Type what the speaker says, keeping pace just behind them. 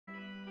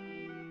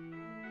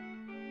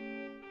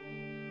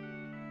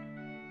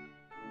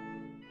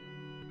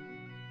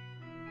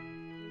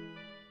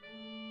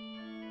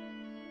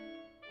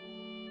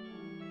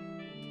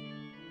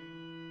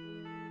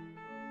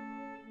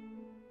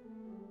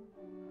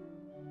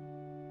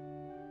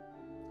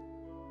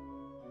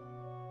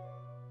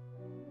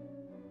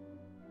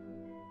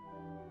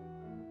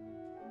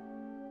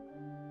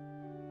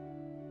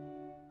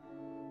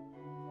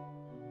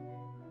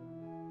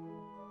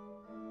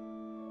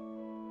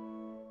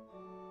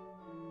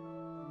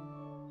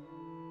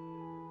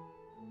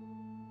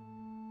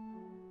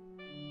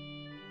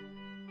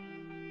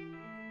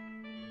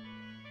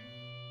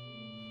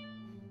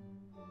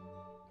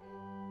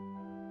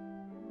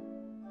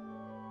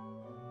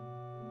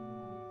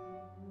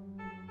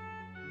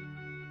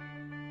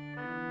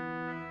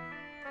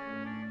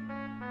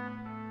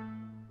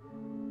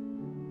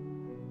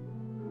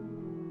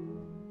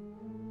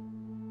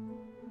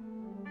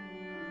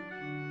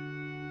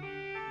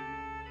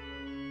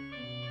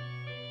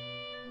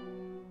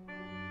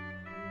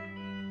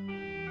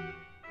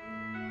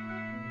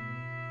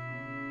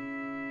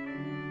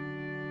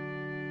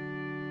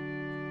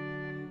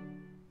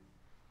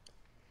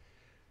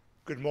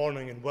Good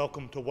morning and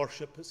welcome to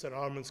worship at St.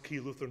 Armands Quay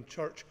Lutheran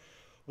Church.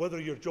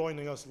 Whether you're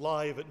joining us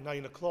live at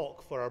 9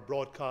 o'clock for our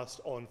broadcast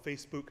on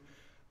Facebook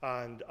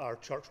and our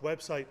church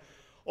website,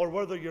 or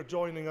whether you're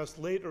joining us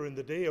later in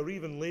the day or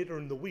even later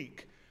in the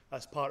week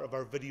as part of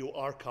our video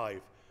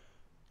archive,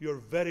 you're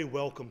very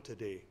welcome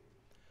today.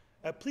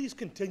 Please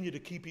continue to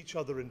keep each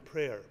other in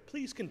prayer.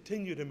 Please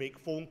continue to make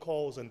phone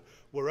calls and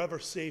wherever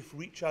safe,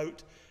 reach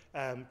out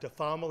to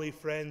family,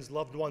 friends,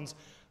 loved ones,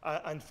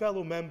 and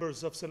fellow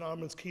members of St.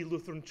 Armands Quay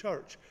Lutheran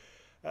Church.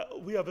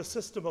 We have a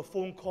system of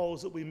phone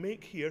calls that we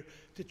make here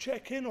to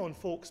check in on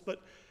folks,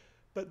 but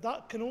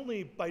that can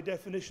only, by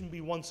definition,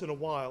 be once in a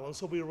while. And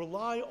so we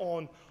rely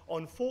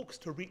on folks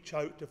to reach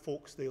out to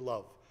folks they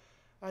love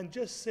and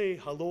just say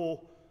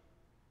hello,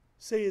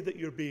 say that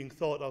you're being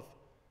thought of,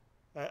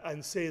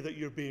 and say that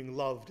you're being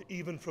loved,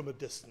 even from a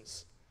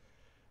distance.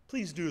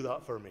 Please do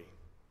that for me.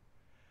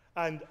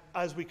 And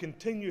as we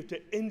continue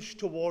to inch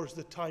towards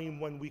the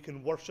time when we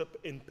can worship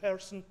in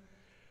person,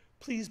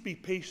 please be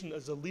patient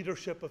as the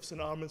leadership of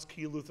St. Armands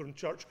Quay Lutheran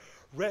Church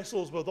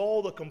wrestles with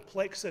all the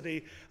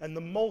complexity and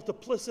the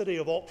multiplicity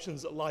of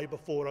options that lie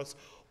before us,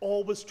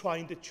 always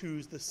trying to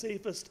choose the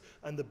safest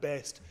and the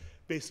best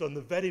based on the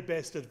very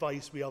best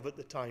advice we have at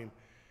the time.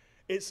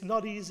 It's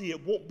not easy,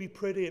 it won't be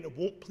pretty, and it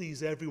won't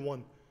please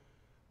everyone.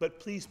 But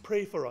please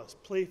pray for us,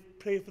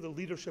 pray for the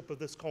leadership of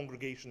this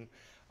congregation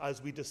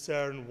as we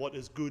discern what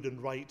is good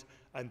and right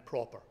and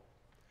proper.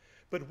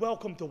 But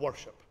welcome to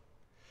worship.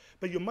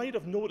 But you might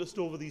have noticed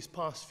over these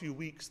past few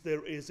weeks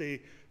there is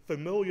a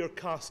familiar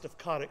cast of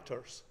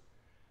characters.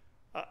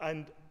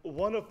 And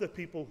one of the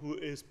people who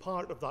is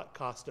part of that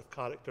cast of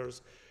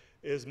characters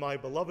is my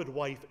beloved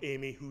wife,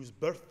 Amy, whose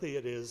birthday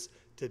it is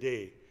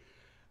today.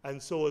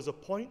 And so as a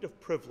point of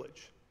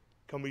privilege,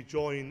 can we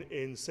join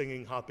in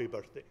singing Happy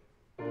Birthday?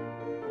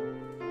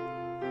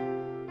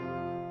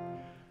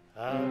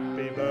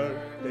 Happy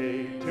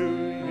birthday to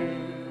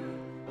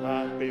you,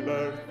 happy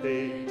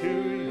birthday to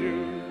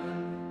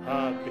you,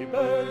 happy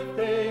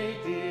birthday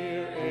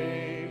dear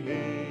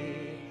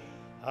Amy,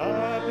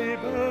 happy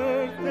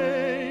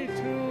birthday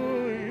to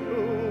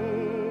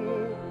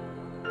you.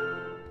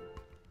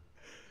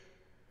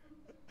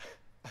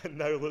 And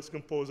now let's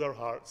compose our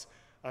hearts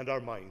and our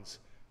minds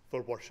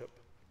for worship.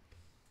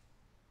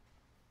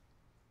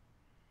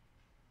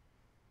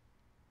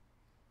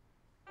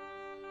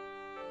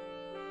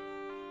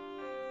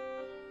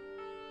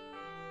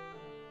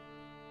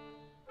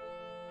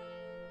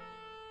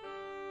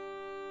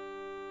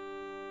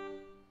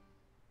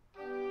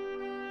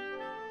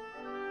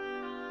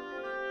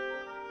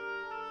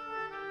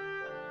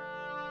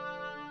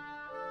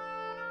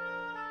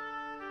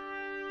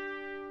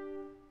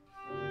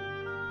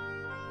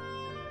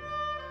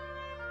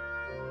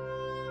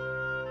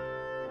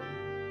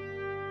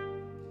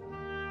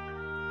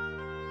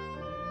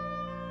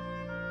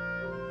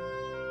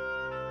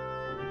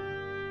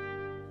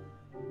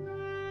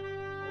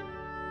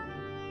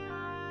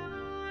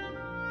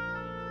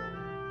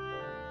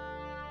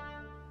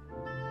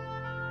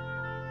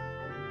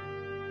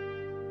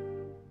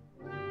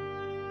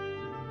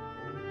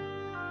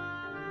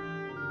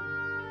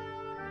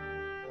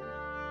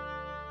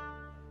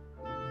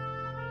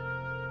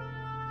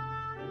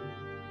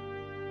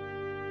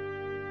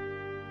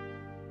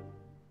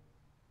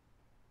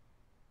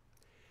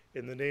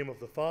 In the name of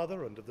the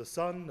Father, and of the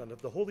Son, and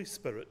of the Holy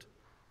Spirit.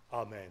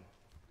 Amen.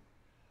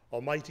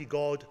 Almighty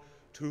God,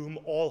 to whom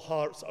all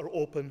hearts are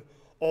open,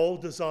 all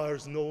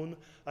desires known,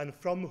 and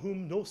from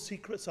whom no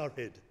secrets are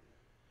hid,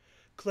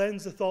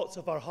 cleanse the thoughts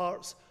of our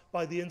hearts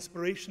by the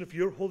inspiration of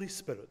your Holy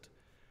Spirit,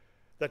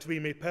 that we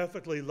may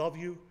perfectly love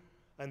you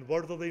and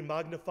worthily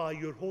magnify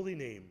your holy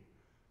name,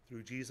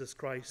 through Jesus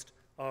Christ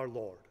our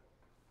Lord.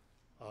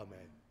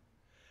 Amen.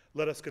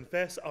 Let us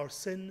confess our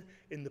sin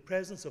in the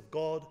presence of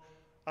God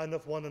and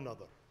of one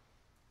another.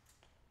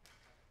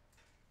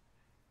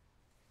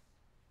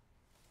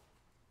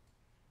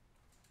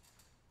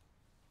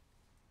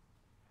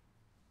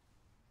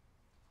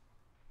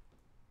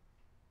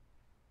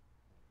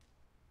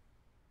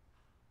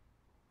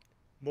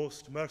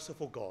 Most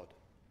merciful God,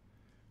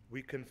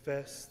 we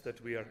confess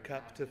that we are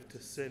captive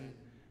to sin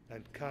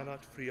and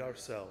cannot free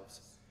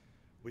ourselves.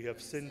 We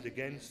have sinned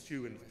against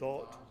you in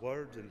thought,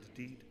 word, and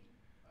deed,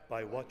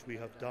 by what we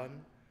have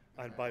done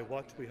and by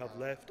what we have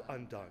left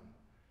undone.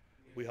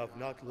 We have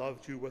not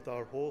loved you with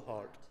our whole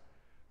heart.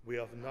 We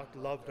have not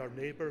loved our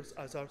neighbours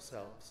as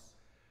ourselves.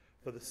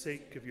 For the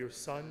sake of your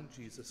Son,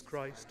 Jesus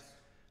Christ,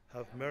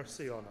 have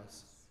mercy on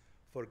us.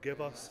 Forgive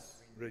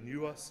us,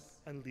 renew us,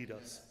 and lead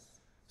us,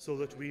 so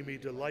that we may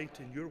delight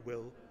in your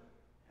will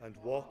and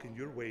walk in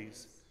your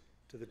ways,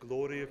 to the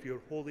glory of your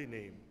holy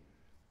name.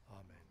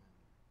 Amen.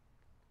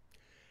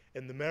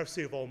 In the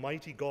mercy of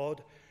Almighty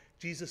God,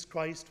 Jesus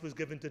Christ was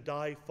given to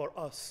die for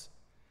us,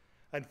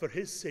 and for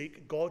his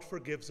sake, God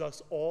forgives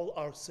us all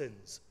our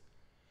sins.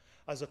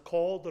 As a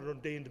called and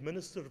ordained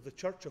minister of the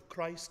Church of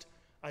Christ,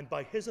 and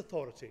by his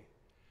authority,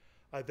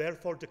 I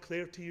therefore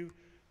declare to you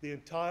the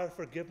entire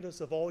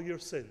forgiveness of all your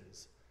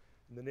sins.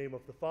 In the name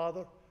of the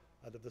Father,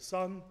 and of the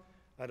Son,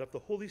 and of the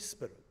Holy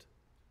Spirit.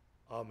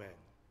 Amen.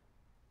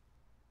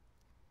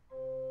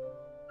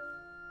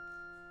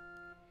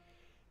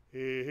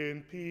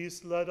 In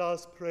peace let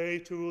us pray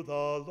to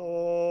the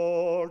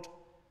Lord.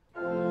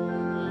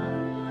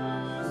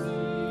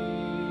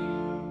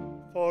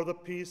 For the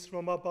peace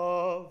from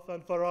above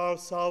and for our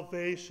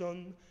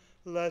salvation,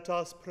 let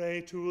us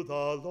pray to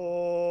the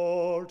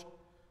Lord.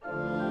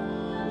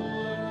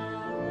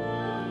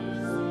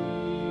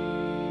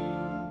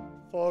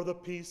 For the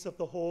peace of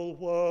the whole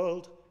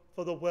world,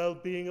 for the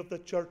well-being of the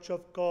Church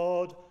of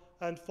God,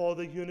 and for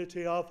the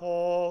unity of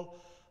all,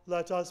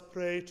 let us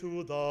pray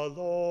to the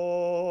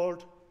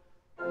Lord.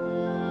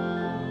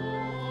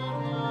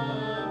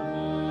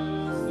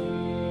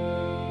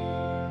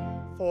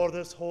 For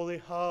this holy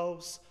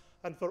house,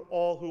 and for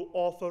all who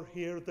offer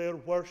here their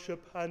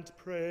worship and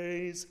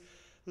praise,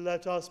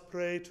 let us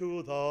pray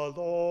to the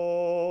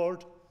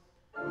Lord.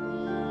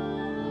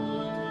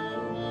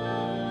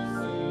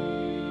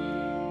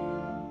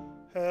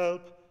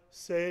 Help,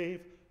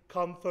 save,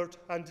 comfort,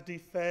 and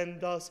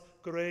defend us,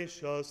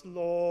 gracious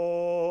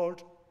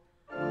Lord.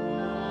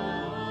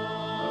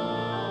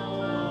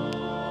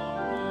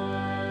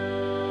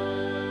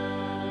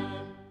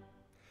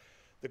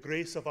 The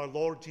grace of our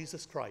Lord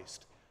Jesus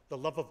Christ, the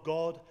love of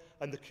God,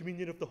 and the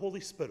communion of the Holy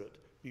Spirit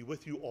be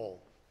with you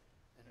all.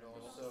 And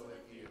also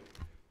with you.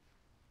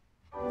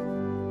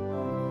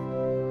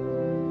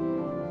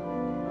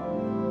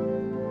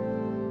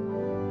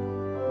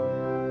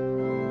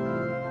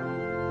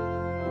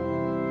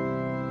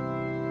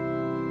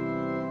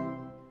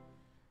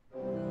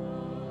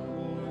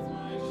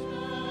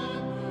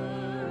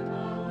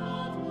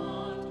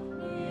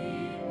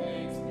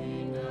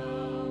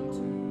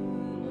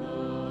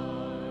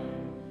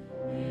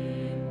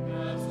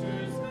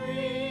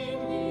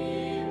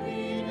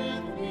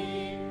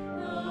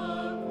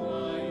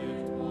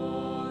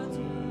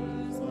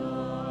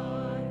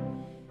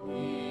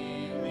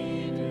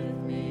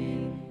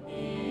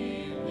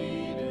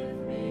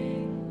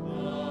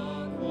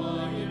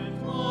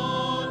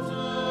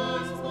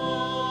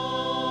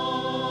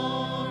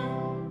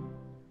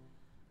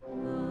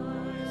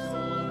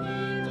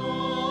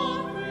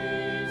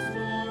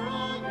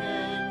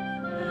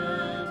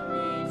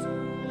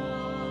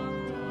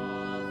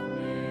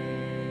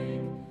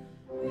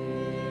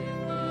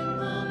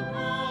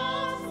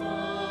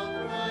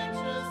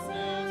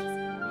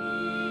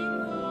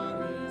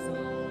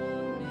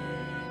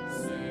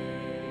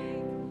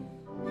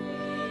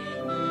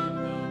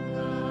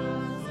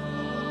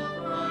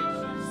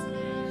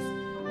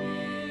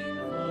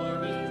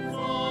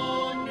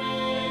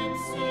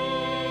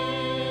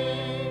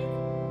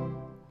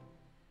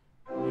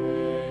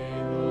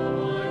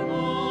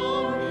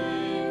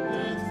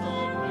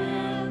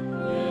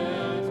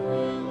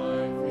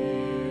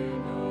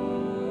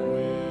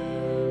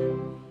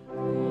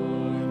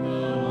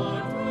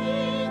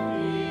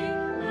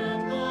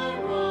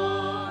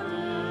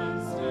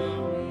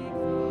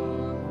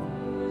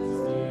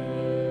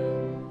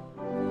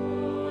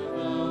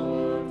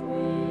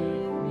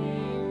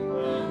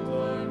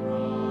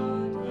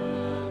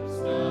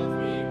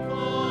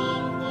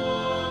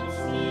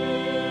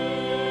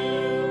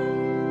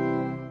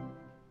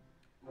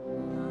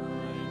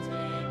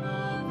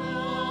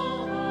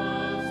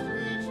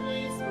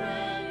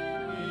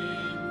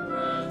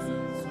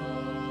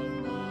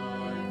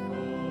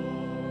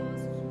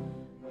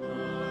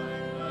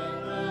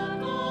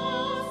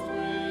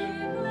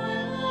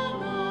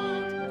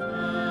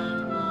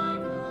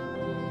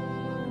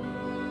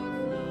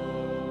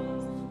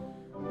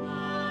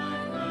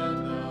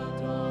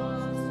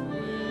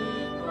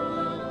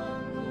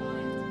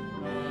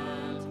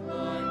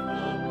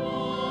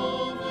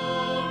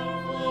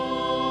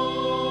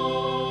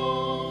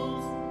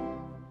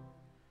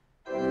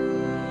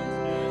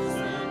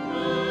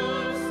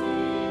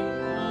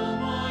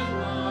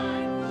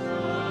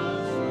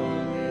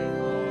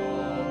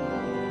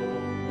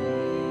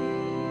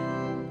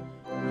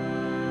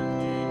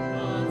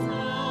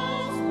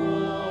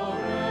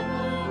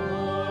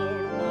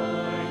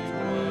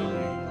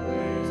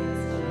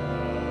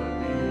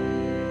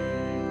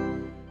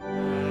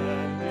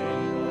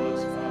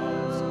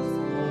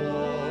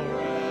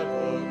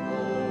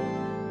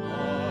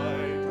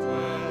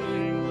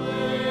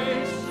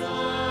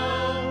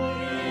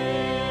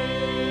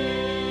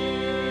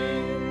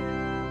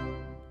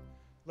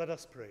 Let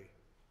us pray.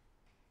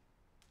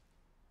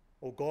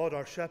 O God,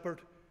 our shepherd,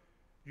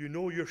 you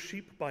know your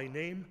sheep by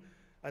name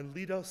and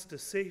lead us to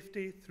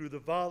safety through the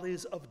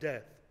valleys of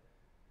death.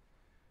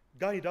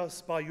 Guide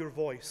us by your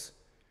voice,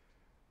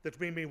 that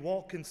we may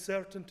walk in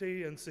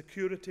certainty and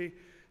security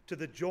to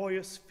the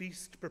joyous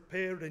feast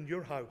prepared in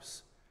your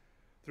house.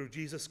 Through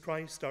Jesus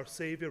Christ, our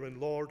Saviour and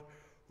Lord,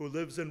 who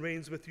lives and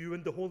reigns with you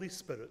in the Holy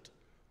Spirit,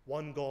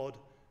 one God,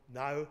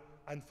 now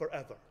and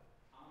forever.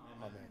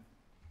 Amen. Amen.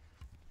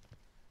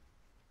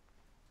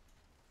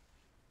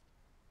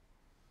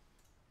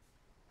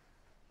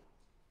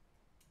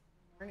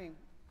 Morning.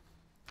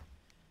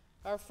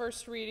 Our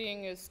first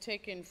reading is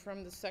taken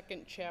from the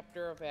 2nd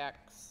chapter of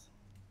Acts.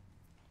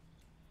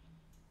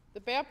 The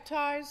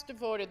baptized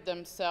devoted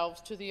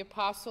themselves to the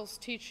apostles'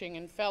 teaching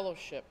and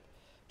fellowship,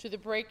 to the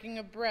breaking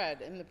of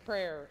bread and the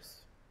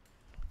prayers.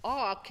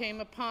 Awe came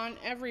upon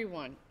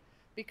everyone,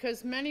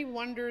 because many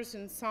wonders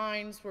and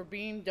signs were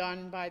being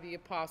done by the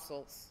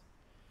apostles.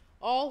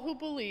 All who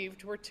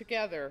believed were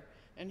together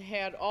and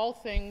had all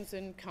things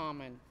in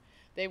common.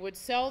 They would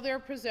sell their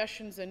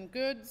possessions and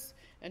goods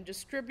and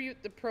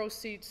distribute the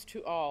proceeds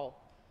to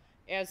all,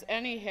 as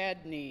any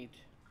had need.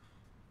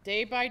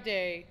 Day by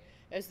day,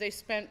 as they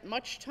spent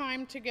much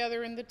time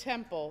together in the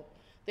temple,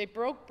 they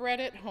broke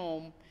bread at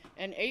home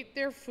and ate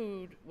their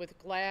food with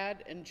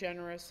glad and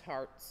generous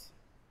hearts,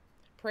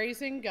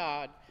 praising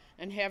God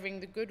and having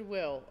the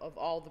goodwill of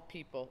all the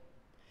people.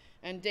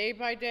 And day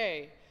by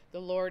day, the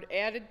Lord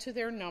added to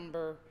their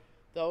number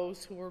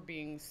those who were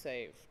being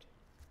saved.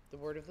 The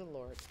word of the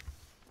Lord.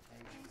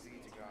 Thanks be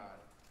to God.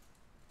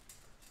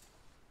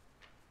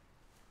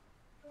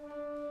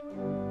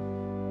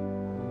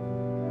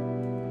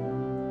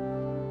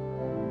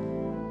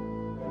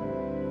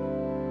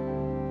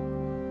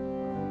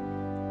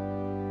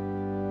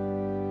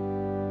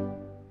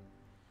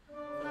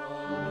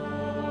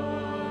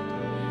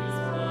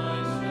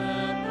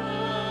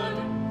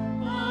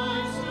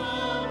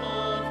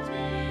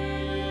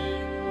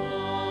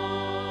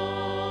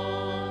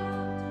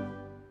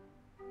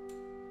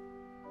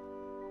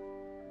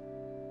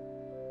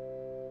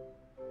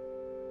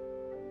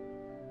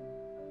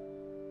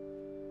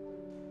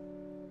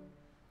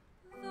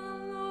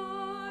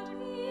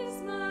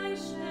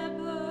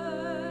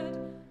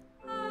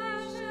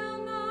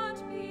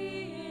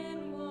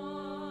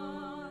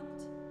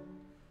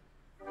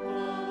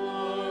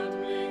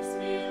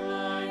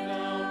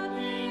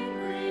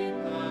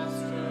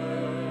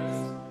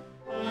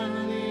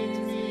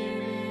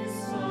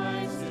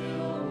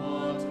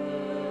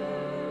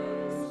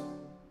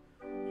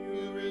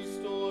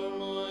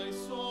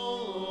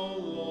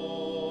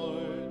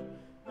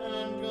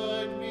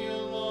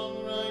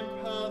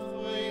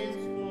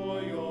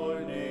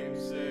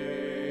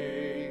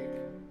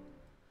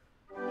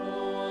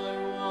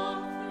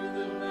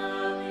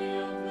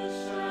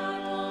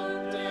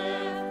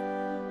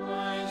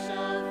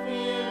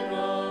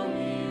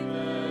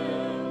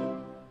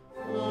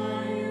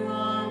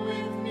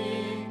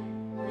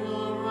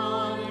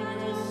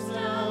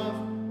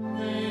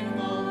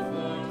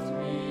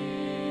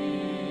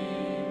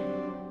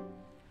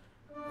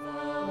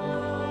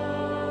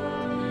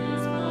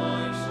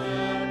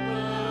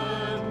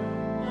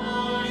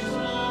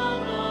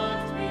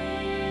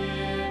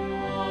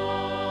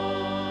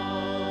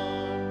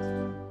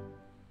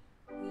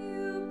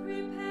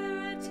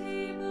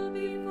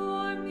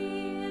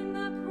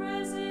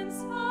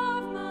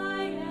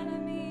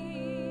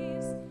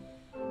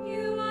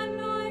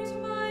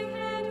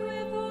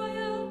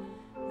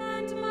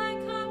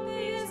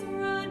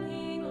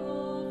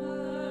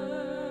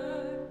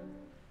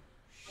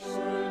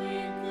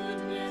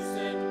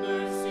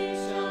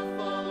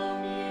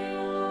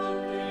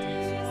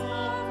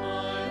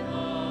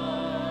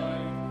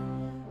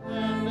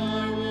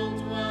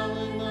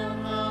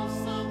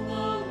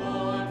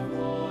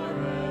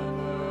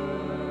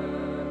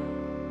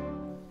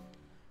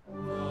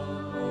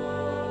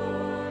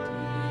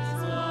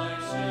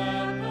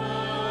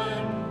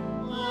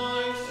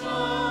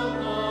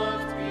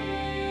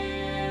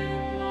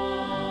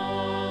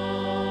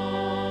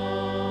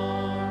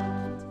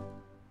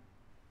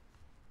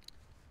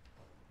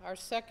 Our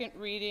second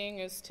reading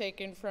is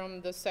taken from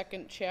the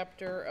second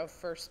chapter of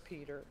 1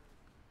 Peter.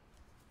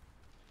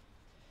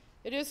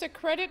 It is a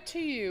credit to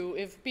you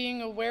if,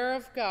 being aware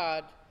of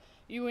God,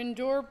 you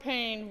endure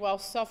pain while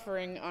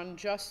suffering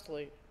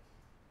unjustly.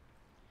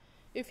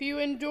 If you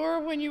endure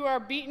when you are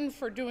beaten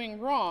for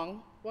doing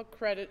wrong, what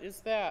credit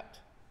is that?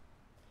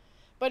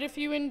 But if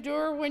you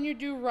endure when you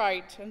do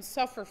right and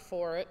suffer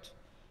for it,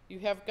 you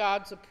have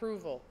God's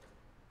approval.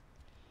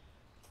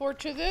 For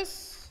to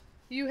this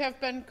you have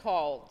been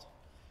called,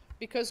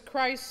 because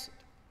Christ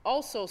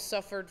also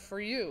suffered for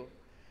you,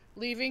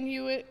 leaving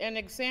you an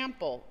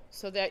example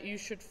so that you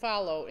should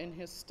follow in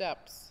his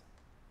steps.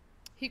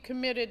 He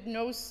committed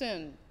no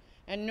sin,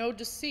 and no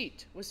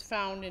deceit was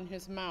found in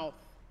his mouth.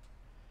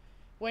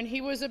 When he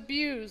was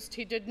abused,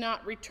 he did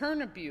not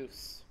return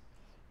abuse.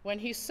 When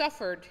he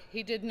suffered,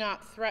 he did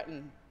not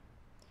threaten.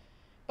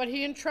 But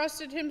he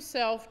entrusted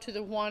himself to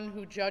the one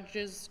who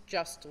judges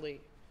justly.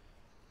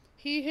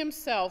 He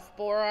himself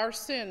bore our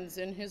sins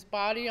in his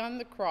body on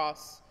the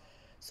cross,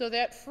 so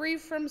that free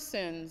from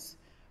sins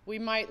we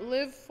might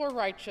live for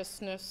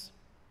righteousness.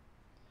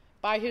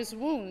 By his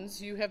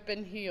wounds you have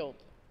been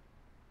healed.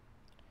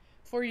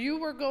 For you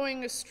were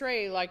going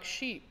astray like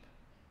sheep,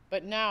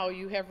 but now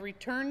you have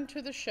returned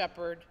to the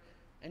shepherd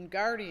and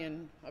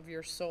guardian of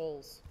your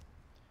souls.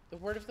 The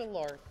word of the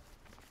Lord.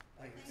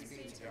 Thanks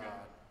be to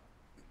God.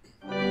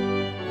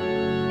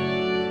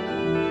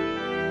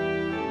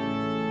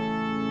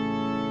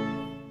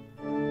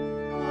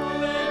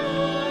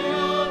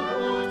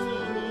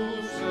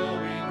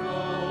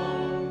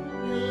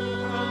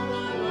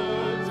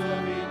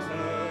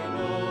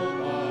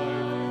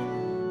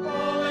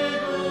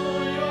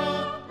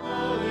 Alleluia,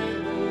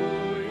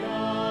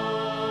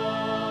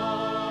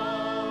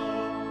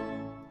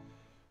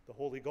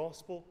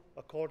 Gospel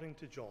according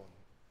to John.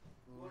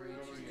 Glory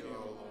to you,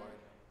 O Lord.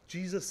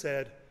 Jesus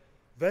said,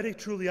 "Very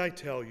truly I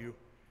tell you,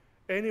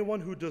 anyone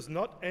who does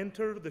not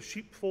enter the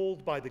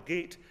sheepfold by the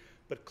gate,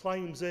 but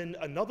climbs in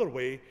another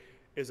way,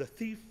 is a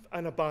thief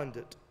and a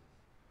bandit.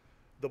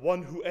 The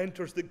one who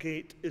enters the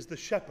gate is the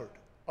shepherd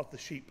of the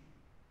sheep.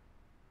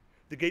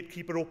 The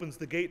gatekeeper opens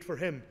the gate for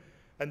him,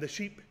 and the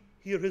sheep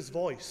hear his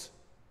voice.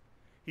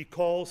 He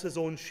calls his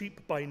own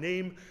sheep by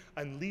name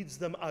and leads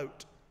them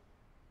out.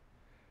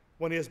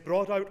 When he has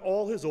brought out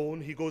all his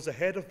own, he goes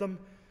ahead of them,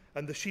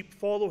 and the sheep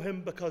follow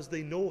him because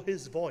they know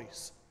his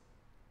voice.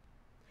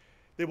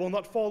 They will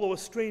not follow a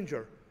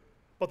stranger,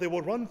 but they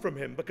will run from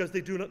him because they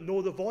do not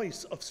know the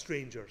voice of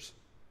strangers."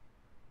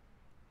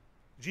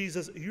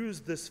 Jesus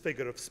used this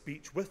figure of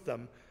speech with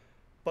them,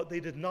 but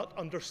they did not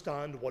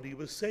understand what he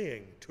was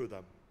saying to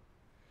them.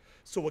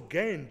 So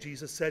again,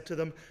 Jesus said to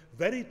them,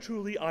 "Very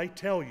truly I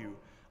tell you,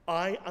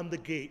 I am the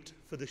gate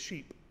for the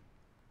sheep.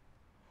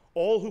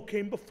 All who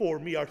came before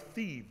me are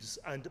thieves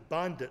and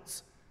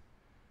bandits,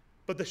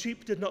 but the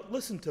sheep did not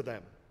listen to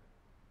them.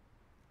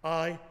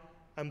 I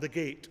am the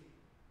gate.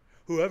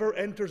 Whoever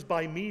enters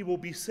by me will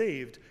be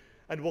saved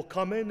and will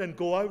come in and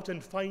go out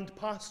and find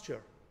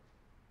pasture.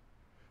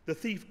 The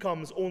thief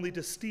comes only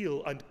to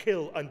steal and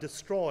kill and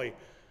destroy.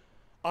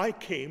 I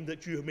came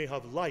that you may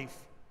have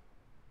life,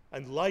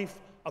 and life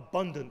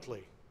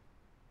abundantly."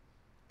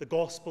 The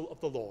Gospel of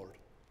the Lord.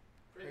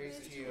 Praise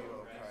to you,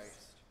 O Christ.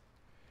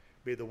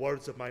 May the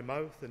words of my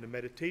mouth and the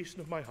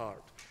meditation of my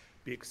heart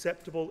be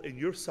acceptable in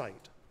your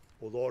sight,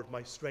 O Lord,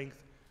 my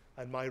strength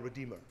and my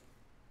Redeemer.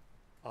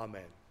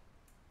 Amen.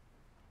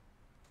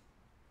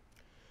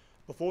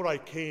 Before I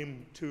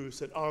came to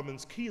St.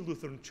 Armand's Key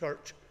Lutheran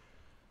Church,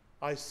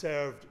 I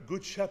served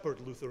Good Shepherd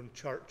Lutheran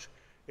Church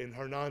in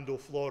Hernando,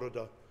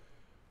 Florida,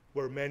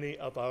 where many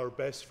of our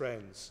best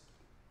friends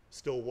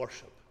still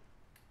worship.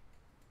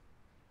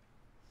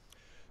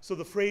 So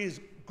the phrase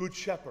Good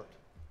Shepherd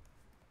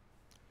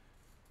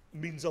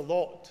means a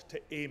lot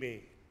to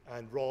Amy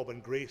and Rob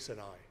and Grace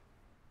and I.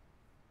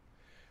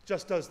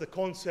 Just as the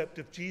concept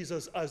of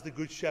Jesus as the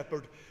Good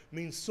Shepherd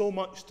means so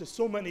much to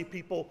so many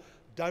people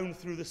down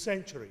through the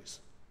centuries.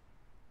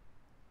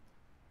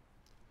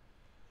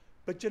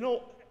 But you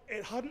know,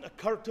 it hadn't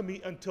occurred to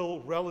me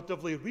until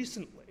relatively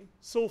recently,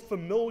 so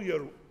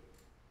familiar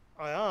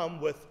I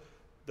am with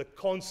the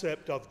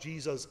concept of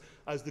Jesus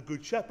as the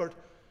Good Shepherd,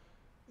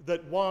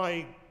 that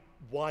why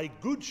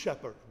Good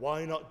Shepherd?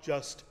 Why not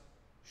just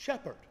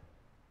Shepherd?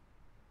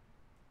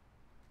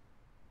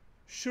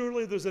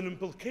 Surely there's an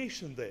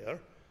implication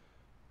there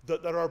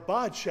that there are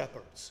bad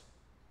shepherds.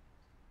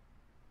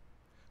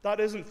 That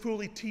isn't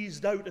fully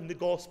teased out in the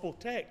gospel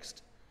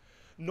text,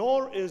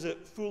 nor is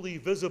it fully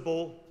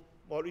visible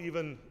or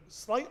even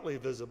slightly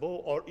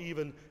visible or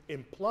even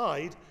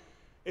implied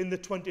in the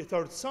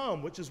 23rd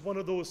Psalm, which is one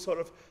of those sort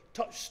of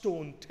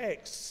touchstone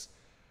texts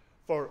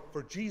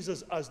for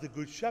Jesus as the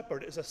Good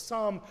Shepherd. It's a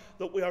psalm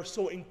that we are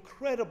so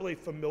incredibly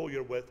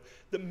familiar with,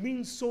 that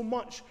means so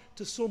much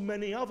to so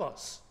many of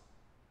us.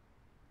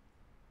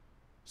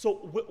 So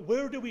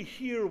where do we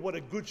hear what a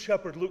good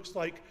shepherd looks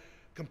like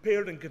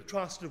compared and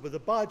contrasted with a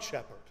bad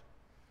shepherd?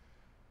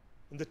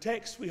 And the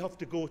text we have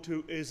to go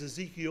to is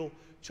Ezekiel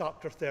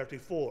chapter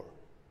 34.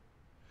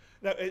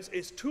 Now,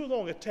 it's too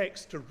long a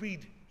text to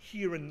read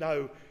here and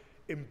now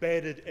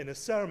embedded in a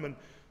sermon,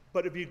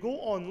 but if you go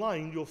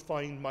online, you'll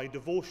find my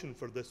devotion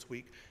for this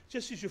week,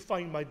 just as you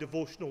find my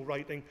devotional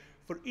writing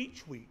for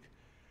each week,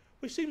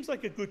 which seems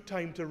like a good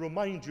time to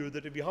remind you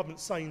that if you haven't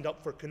signed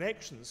up for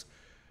Connections,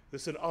 the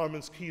St.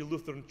 Armand's Key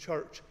Lutheran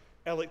Church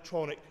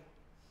electronic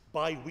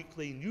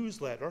bi-weekly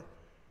newsletter,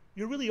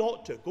 you really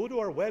ought to. Go to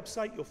our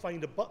website, you'll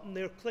find a button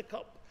there, click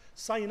up,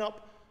 sign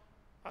up,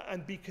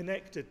 and be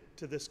connected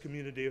to this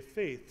community of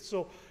faith.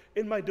 So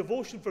in my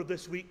devotion for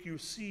this week, you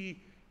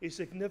see a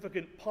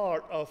significant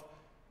part of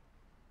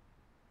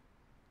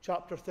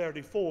chapter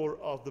 34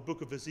 of the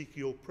book of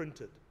Ezekiel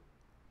printed.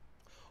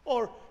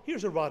 Or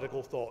here's a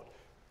radical thought.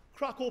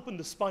 Crack open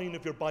the spine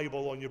of your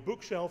Bible on your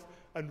bookshelf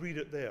and read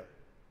it there.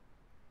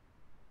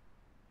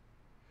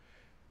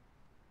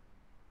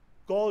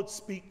 God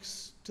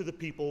speaks to the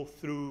people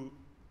through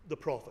the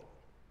prophet.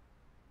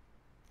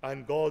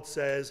 And God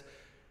says,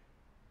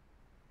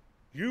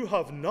 "You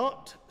have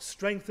not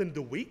strengthened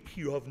the weak,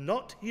 you have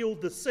not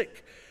healed the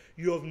sick,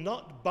 you have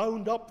not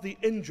bound up the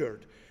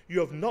injured, you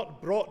have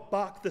not brought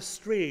back the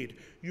strayed,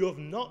 you have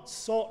not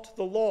sought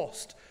the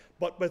lost,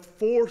 but with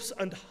force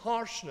and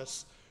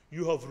harshness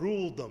you have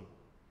ruled them."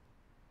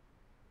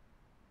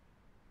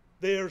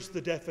 There's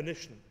the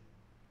definition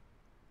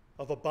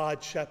of a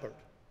bad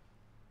shepherd.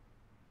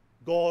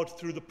 God,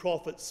 through the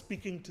prophet,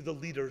 speaking to the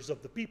leaders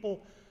of the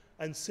people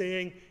and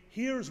saying,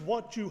 here's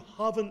what you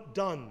haven't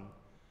done.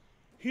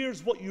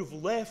 Here's what you've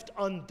left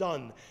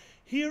undone.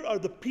 Here are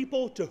the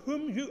people to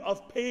whom you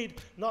have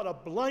paid not a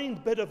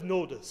blind bit of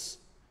notice.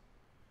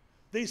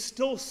 They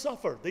still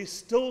suffer. They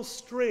still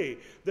stray.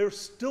 They're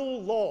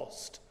still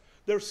lost.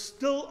 They're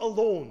still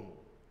alone.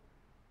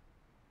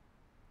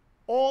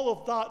 All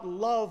of that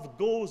love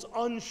goes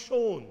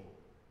unshone.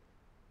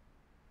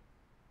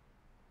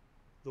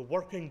 the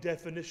working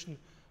definition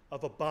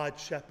of a bad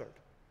shepherd.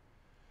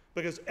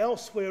 Because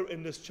elsewhere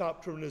in this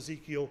chapter in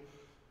Ezekiel,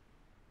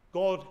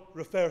 God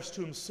refers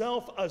to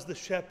himself as the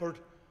shepherd,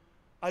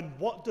 and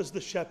what does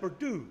the shepherd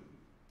do?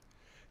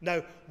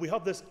 Now, we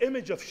have this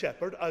image of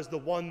shepherd as the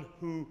one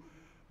who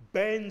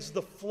bends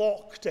the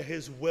flock to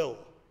his will.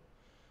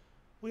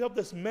 We have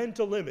this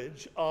mental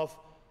image of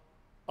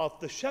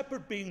the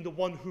shepherd being the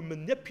one who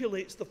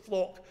manipulates the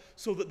flock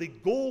so that they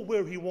go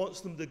where he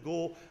wants them to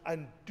go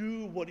and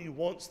do what he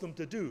wants them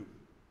to do.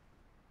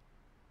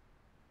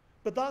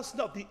 But that's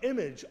not the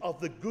image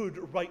of the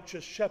good,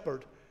 righteous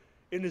shepherd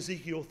in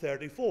Ezekiel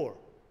 34.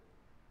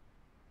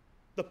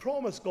 The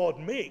promise God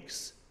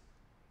makes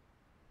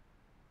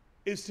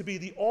is to be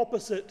the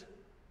opposite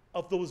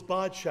of those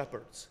bad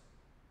shepherds.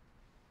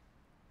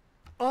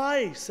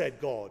 I, said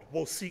God,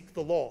 will seek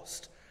the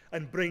lost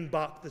and bring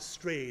back the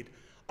strayed.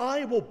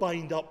 I will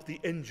bind up the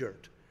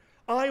injured.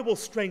 I will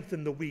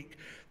strengthen the weak.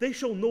 They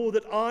shall know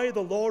that I,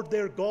 the Lord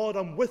their God,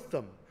 am with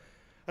them,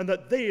 and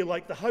that they,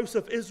 like the house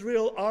of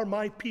Israel, are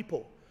my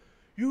people.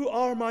 You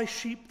are my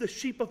sheep, the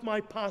sheep of my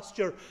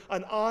pasture,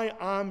 and I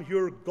am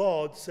your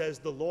God, says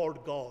the Lord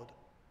God.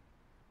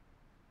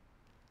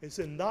 It's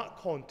in that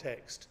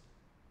context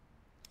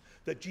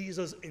that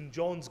Jesus in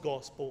John's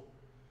Gospel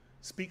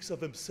speaks of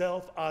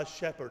himself as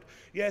shepherd.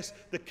 Yes,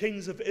 the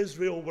kings of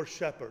Israel were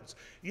shepherds.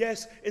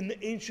 Yes, in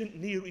the ancient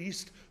Near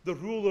East, the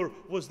ruler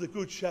was the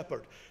good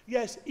shepherd.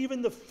 Yes,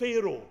 even the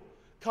Pharaoh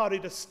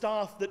carried a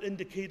staff that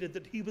indicated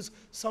that he was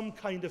some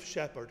kind of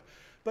shepherd.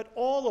 But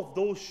all of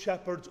those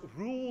shepherds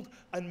ruled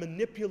and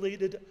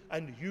manipulated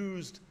and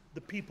used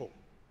the people.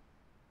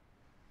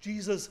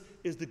 Jesus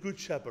is the good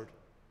shepherd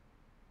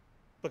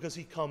because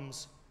he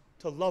comes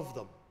to love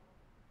them.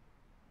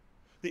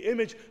 The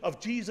image of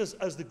Jesus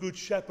as the good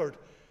shepherd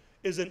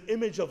is an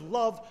image of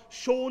love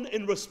shown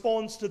in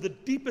response to the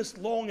deepest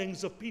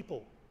longings of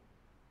people.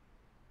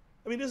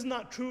 I mean, isn't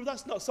that true?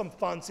 That's not some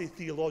fancy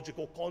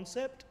theological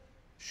concept,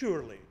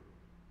 surely.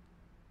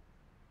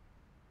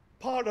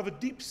 Part of a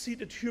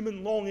deep-seated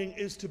human longing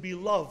is to be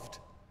loved,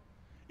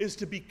 is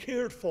to be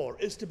cared for,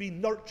 is to be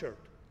nurtured.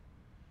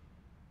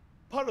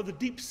 Part of the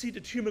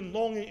deep-seated human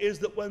longing is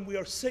that when we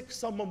are sick,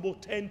 someone will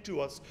tend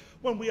to us.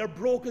 When we are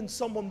broken,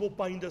 someone will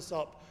bind us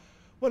up.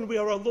 When we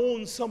are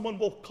alone, someone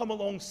will come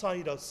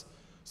alongside us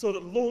so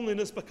that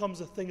loneliness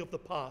becomes a thing of the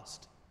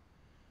past.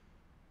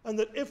 And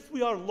that if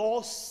we are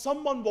lost,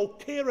 someone will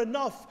care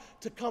enough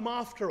to come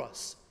after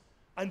us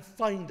and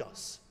find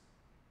us.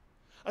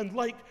 And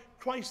like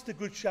Christ the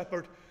Good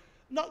Shepherd,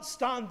 not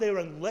stand there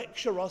and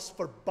lecture us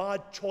for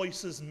bad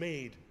choices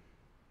made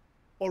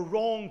or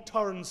wrong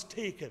turns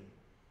taken.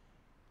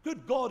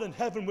 Good God in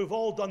heaven, we've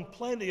all done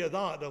plenty of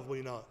that, have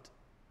we not?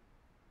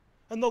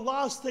 And the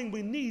last thing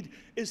we need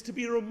is to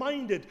be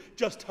reminded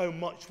just how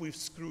much we've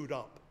screwed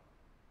up.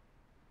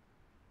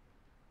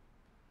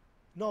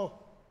 No.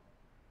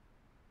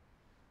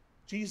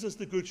 Jesus,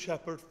 the Good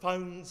Shepherd,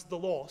 finds the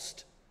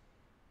lost,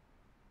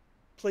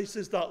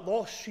 places that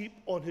lost sheep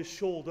on his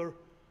shoulder,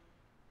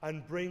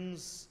 and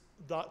brings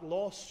that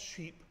lost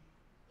sheep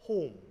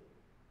home,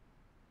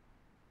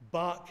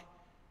 back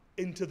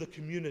into the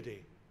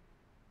community.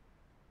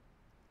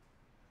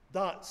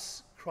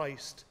 That's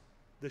Christ,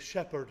 the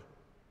shepherd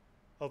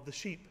of the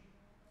sheep.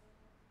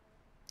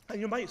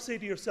 And you might say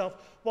to yourself,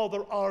 well,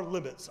 there are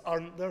limits,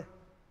 aren't there?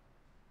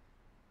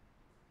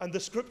 And the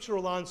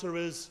scriptural answer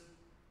is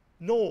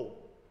no.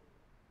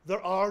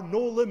 There are no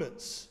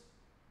limits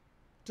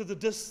to the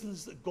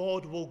distance that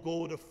God will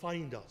go to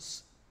find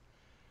us.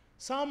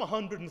 Psalm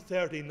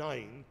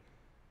 139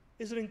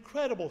 is an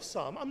incredible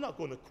psalm. I'm not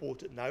going to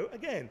quote it now.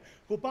 Again,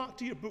 go back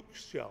to your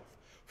bookshelf.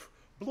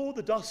 Blow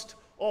the dust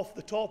off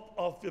the top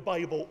of the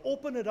Bible.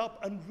 Open it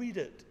up and read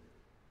it.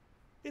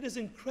 It is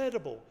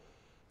incredible.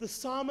 The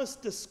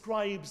psalmist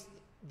describes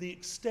the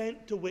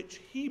extent to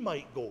which he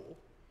might go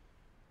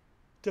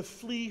to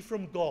flee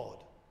from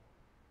God.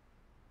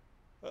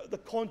 The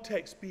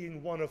context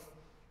being one of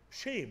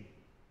shame.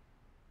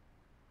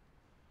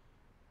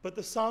 But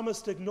the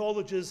psalmist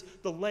acknowledges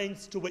the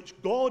lengths to which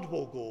God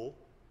will go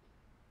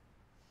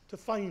to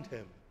find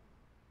him,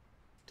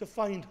 to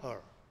find her,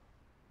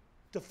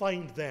 to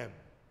find them.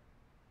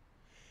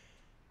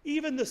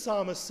 Even the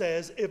psalmist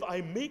says, if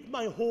I make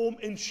my home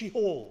in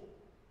Sheol,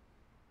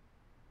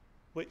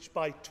 which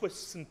by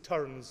twists and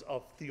turns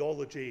of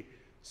theology,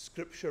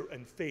 scripture,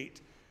 and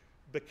fate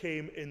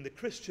became in the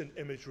Christian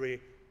imagery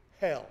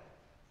hell.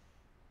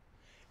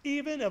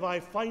 Even if I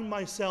find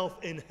myself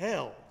in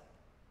hell,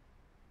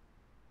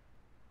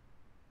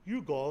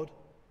 you, God,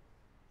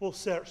 will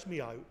search me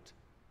out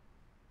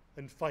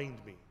and find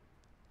me.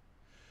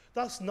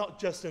 That's not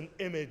just an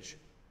image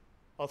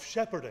of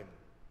shepherding.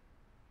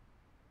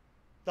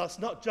 That's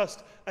not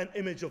just an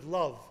image of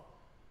love.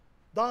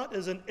 That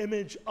is an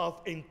image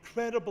of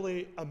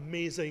incredibly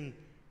amazing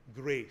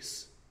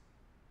grace.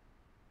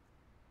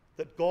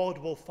 That God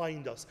will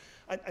find us.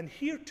 And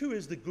here too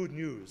is the good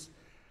news.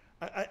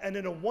 And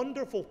in a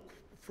wonderful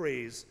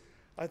phrase,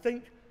 I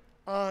think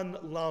Anne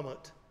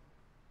Lamott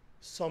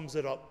sums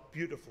it up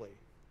beautifully.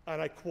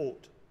 And I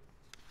quote,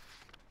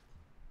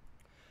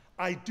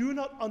 I do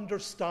not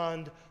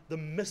understand the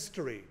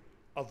mystery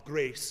of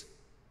grace,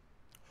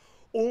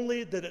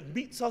 only that it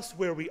meets us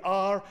where we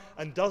are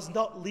and does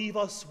not leave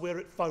us where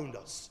it found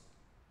us.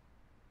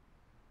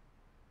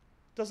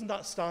 Doesn't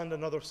that stand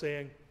another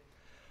saying?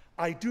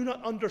 I do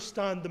not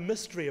understand the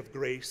mystery of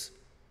grace,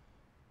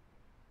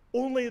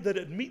 only that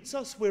it meets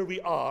us where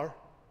we are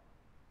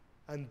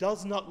and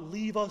does not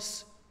leave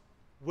us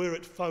where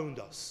it found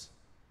us.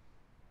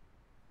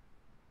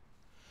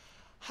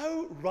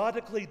 How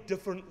radically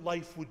different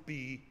life would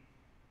be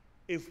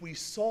if we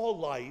saw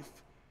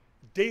life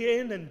day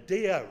in and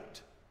day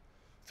out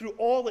through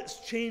all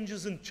its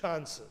changes and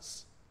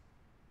chances,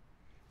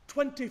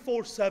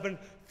 24/7,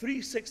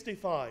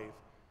 365.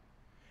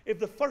 If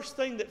the first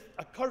thing that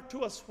occurred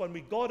to us when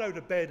we got out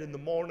of bed in the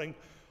morning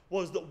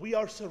was that we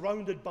are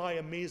surrounded by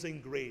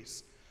amazing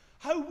grace,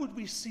 how would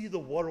we see the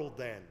world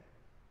then?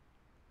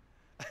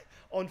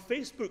 On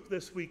Facebook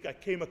this week, I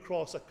came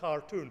across a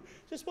cartoon,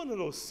 just one of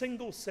those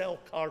single-cell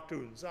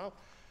cartoons.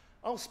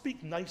 I'll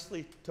speak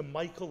nicely to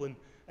Michael,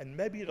 and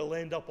maybe it'll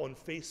end up on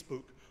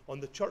Facebook, on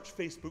the church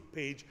Facebook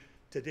page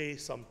today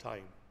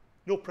sometime.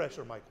 No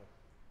pressure, Michael.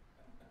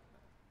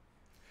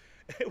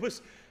 It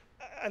was,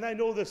 and I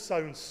know this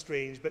sounds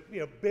strange, but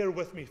bear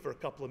with me for a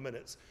couple of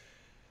minutes.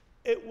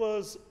 It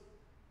was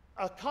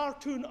a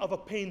cartoon of a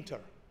painter,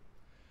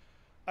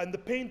 and the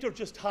painter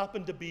just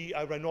happened to be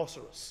a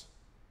rhinoceros.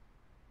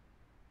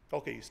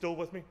 Okay, you still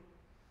with me?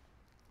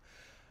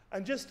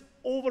 And just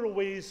over a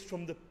ways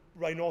from the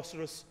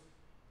rhinoceros,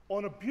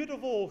 on a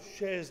beautiful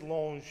chaise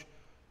longue,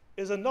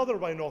 is another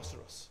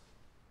rhinoceros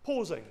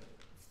posing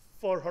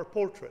for her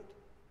portrait.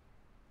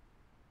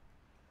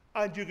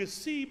 And you could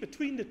see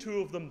between the two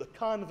of them the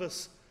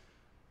canvas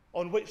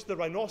on which the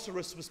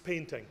rhinoceros was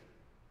painting.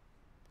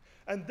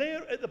 And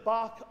there at the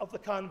back of the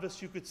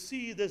canvas, you could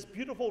see this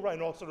beautiful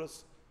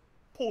rhinoceros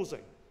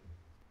posing.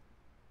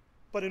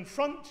 But in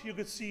front, you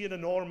could see an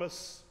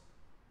enormous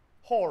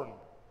horn.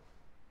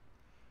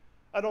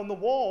 And on the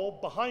wall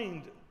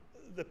behind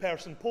the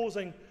person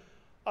posing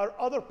are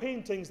other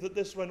paintings that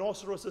this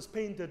rhinoceros has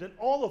painted, and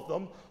all of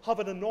them have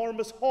an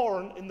enormous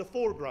horn in the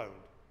foreground.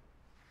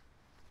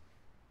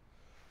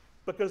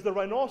 Because the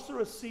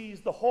rhinoceros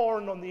sees the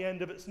horn on the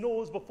end of its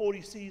nose before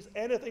he sees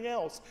anything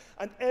else,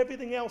 and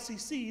everything else he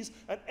sees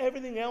and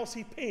everything else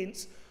he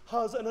paints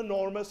has an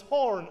enormous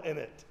horn in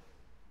it.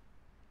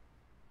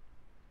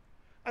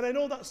 And I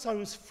know that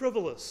sounds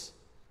frivolous,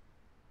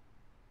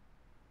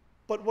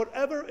 but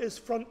whatever is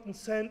front and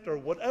center,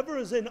 whatever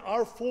is in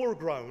our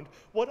foreground,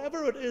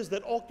 whatever it is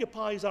that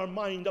occupies our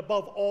mind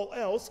above all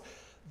else,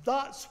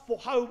 that's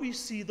how we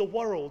see the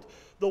world.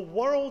 The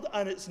world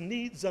and its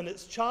needs and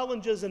its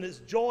challenges and its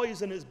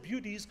joys and its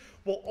beauties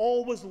will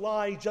always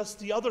lie just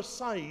the other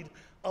side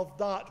of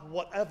that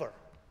whatever.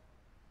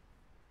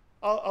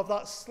 Of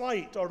that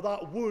slight or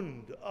that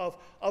wound, of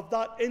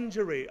that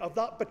injury, of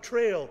that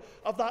betrayal,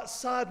 of that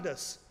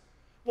sadness.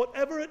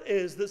 Whatever it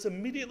is that's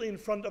immediately in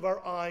front of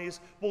our eyes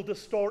will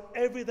distort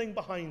everything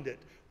behind it,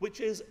 which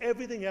is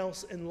everything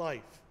else in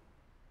life.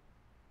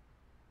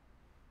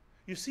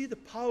 You see the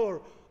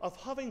power of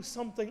having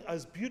something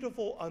as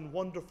beautiful and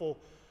wonderful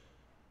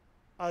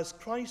as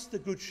Christ the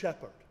Good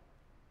Shepherd,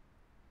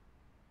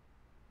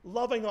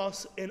 loving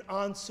us in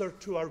answer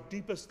to our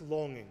deepest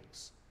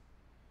longings.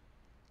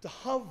 To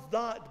have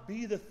that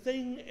be the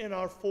thing in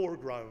our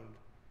foreground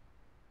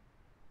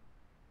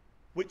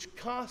which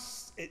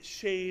casts its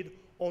shade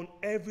on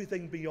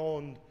everything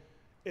beyond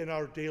in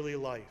our daily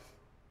life.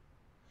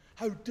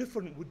 How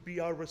different would be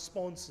our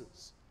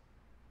responses?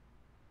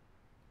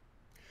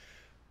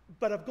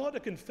 But I've got to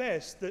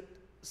confess that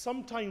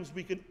sometimes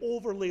we can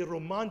overly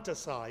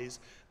romanticize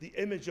the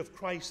image of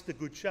Christ the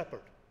Good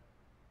Shepherd.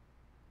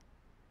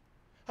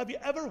 Have you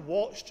ever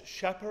watched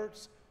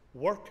shepherds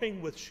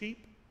working with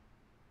sheep?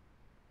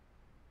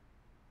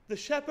 The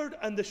shepherd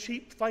and the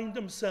sheep find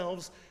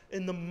themselves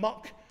in the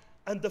muck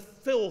and the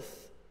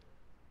filth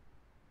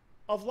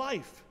of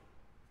life.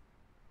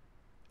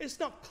 It's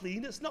not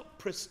clean, it's not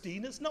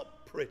pristine, it's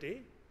not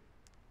pretty.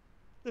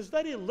 There's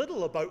very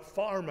little about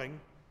farming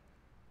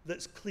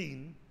that's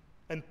clean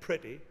and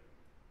pretty.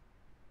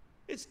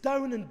 It's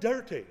down and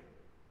dirty.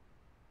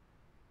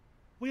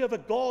 We have a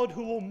God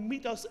who will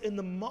meet us in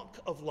the muck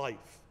of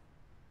life,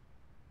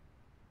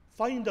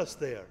 find us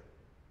there,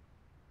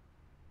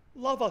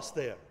 love us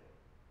there.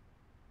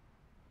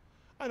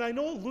 And I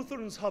know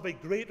Lutherans have a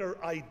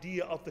greater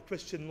idea of the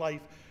Christian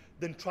life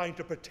than trying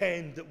to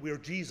pretend that we're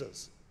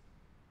Jesus.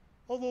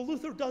 Although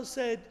Luther does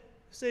say,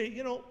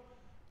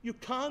 you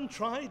can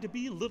try to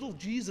be little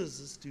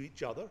Jesuses to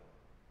each other.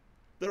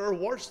 There are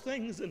worse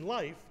things in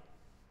life.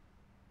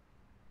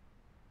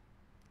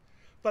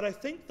 But I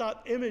think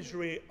that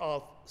imagery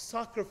of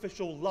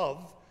sacrificial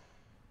love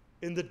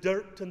in the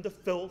dirt and the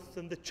filth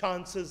and the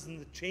chances and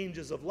the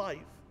changes of life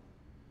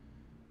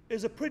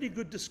is a pretty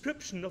good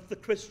description of the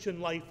Christian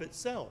life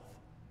itself.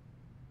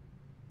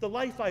 The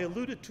life I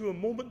alluded to a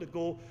moment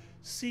ago,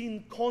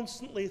 seen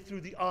constantly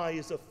through the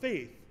eyes of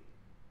faith,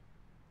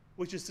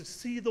 which is to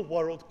see the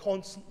world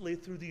constantly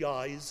through the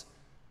eyes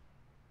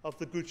of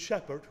the Good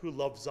Shepherd who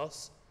loves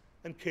us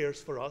and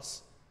cares for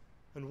us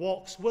and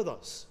walks with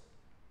us.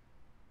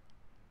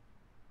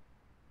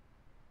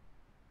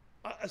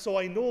 So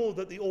I know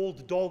that the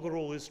old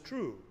doggerel is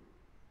true.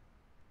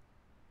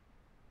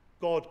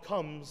 God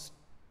comes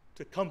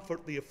to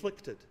comfort the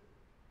afflicted,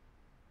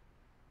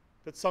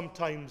 but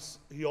sometimes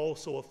he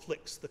also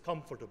afflicts the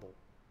comfortable.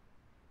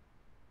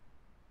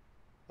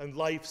 And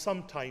life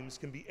sometimes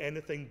can be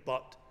anything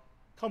but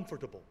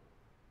comfortable.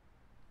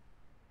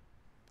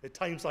 At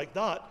times like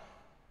that,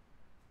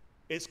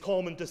 it's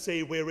common to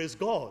say, where is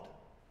God?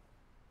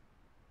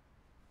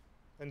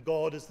 And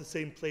God is the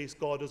same place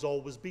God has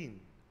always been.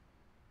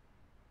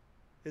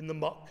 In the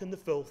muck and the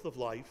filth of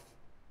life,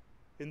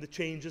 in the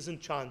changes and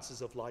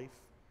chances of life,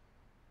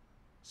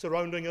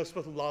 surrounding us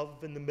with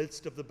love in the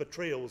midst of the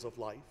betrayals of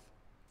life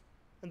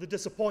and the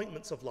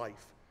disappointments of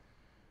life,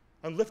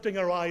 and lifting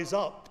our eyes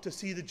up to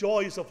see the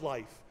joys of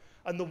life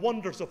and the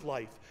wonders of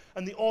life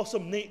and the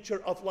awesome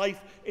nature of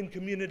life in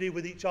community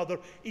with each other,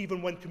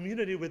 even when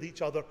community with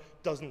each other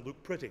doesn't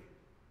look pretty.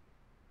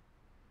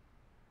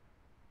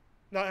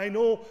 Now, I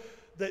know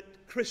that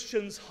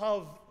Christians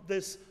have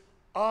this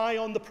eye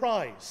on the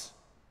prize,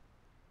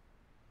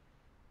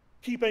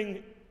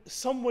 keeping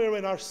somewhere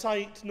in our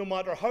sight, no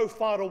matter how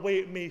far away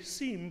it may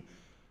seem,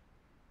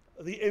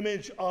 the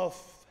image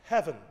of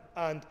heaven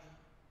and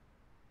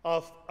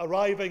of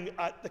arriving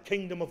at the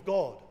kingdom of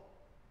God.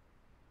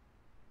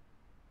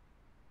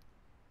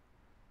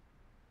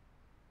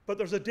 But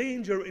there's a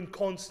danger in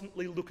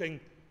constantly looking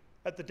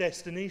at the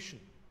destination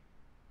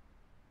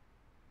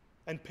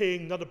and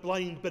paying not a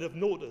blind bit of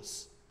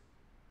notice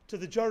to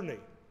the journey,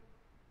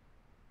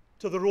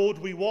 to the road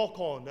we walk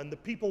on and the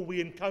people we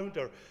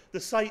encounter, the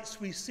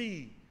sights we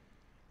see,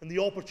 and the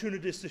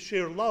opportunities to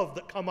share love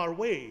that come our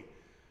way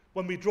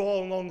when we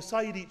draw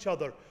alongside each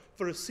other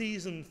for a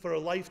season, for a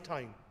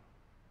lifetime.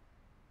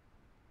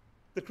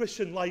 The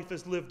Christian life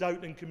is lived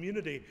out in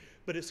community,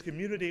 but it's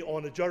community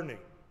on a journey.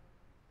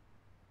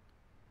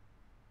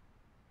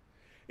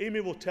 Amy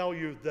will tell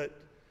you that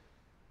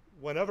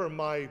whenever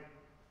my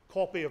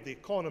copy of The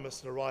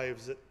Economist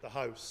arrives at the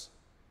house,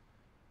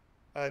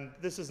 and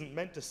this isn't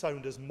meant to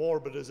sound as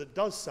morbid as it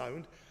does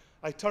sound,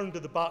 I turn to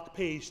the back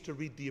page to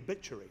read the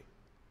obituary.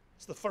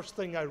 It's the first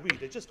thing I read.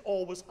 I just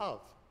always have.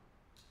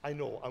 I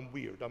know, I'm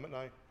weird, haven't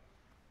I?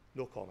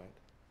 No comment.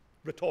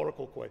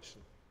 Rhetorical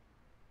question.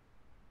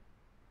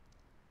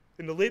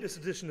 In the latest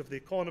edition of The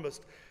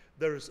Economist,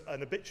 there's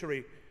an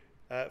obituary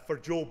for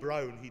Joe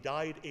Brown. He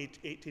died aged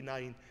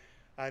 89,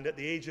 and at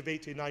the age of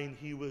 89,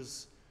 he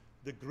was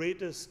the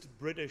greatest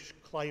British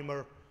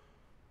climber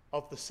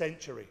of the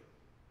century.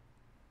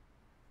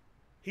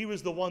 He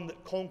was the one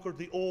that conquered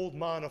the Old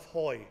Man of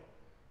Hoy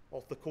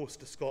off the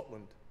coast of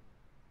Scotland,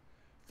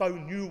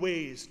 found new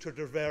ways to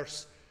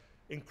traverse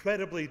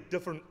incredibly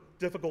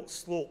difficult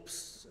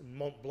slopes in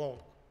Mont Blanc.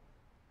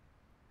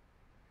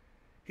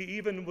 He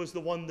even was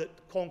the one that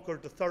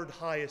conquered the third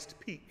highest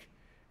peak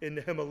in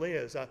the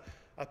Himalayas,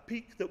 a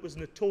peak that was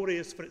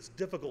notorious for its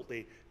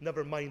difficulty,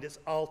 never mind its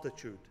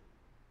altitude.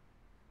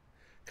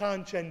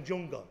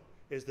 Kanchenjunga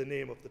is the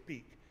name of the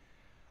peak.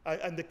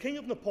 And the King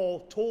of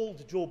Nepal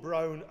told Joe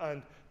Brown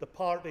and the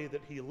party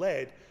that he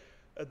led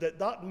that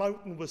that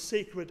mountain was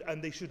sacred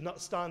and they should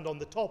not stand on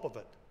the top of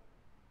it.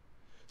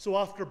 So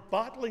after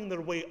battling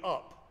their way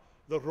up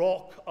the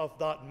rock of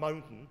that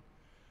mountain,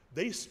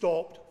 they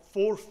stopped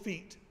 4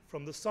 feet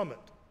from the summit.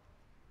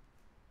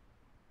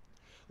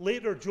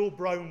 Later, Joe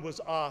Brown was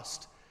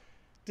asked,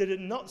 did it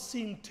not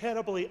seem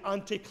terribly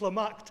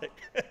anticlimactic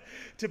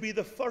to be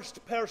the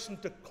first person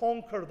to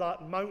conquer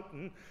that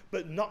mountain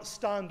but not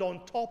stand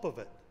on top of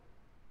it?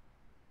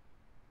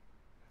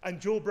 And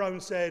Joe Brown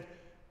said,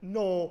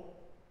 no,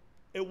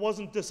 it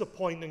wasn't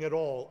disappointing at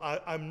all.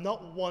 I'm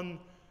not one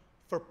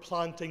for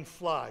planting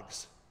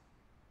flags.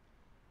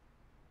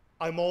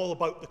 I'm all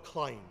about the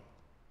climb.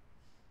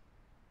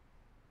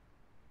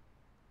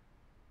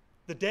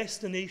 The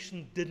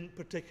destination didn't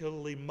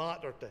particularly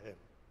matter to him.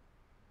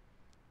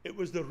 It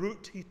was the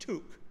route he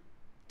took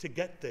to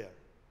get there.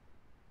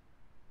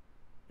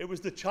 It was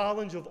the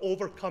challenge of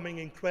overcoming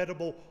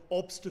incredible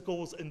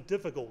obstacles and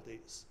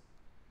difficulties.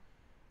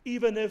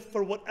 Even if,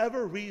 for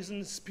whatever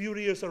reason,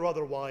 spurious or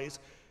otherwise,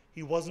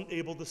 he wasn't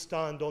able to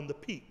stand on the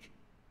peak.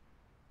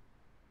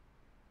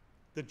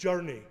 The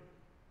journey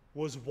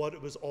was what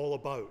it was all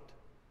about.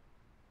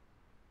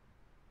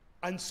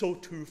 And so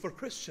too for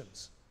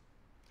Christians.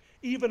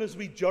 Even as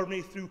we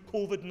journey through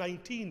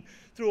COVID-19,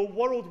 through a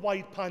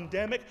worldwide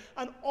pandemic,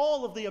 and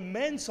all of the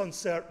immense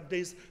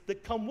uncertainties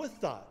that come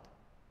with that.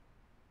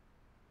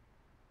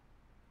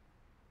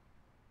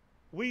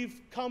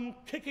 We've come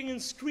kicking and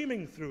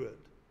screaming through it.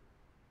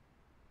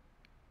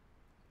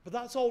 But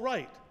that's all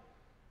right,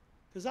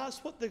 because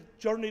that's what the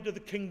journey to the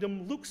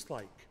kingdom looks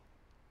like.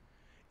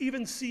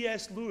 Even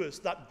C.S. Lewis,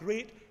 that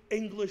great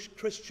English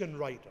Christian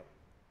writer,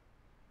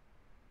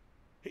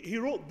 he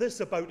wrote this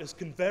about his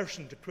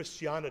conversion to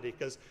Christianity,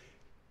 because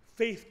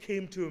faith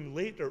came to him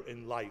later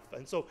in life.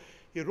 And so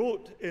he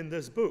wrote in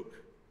this book,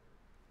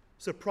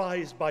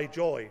 Surprised by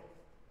Joy,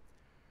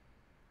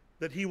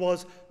 that he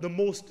was the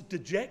most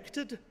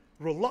dejected,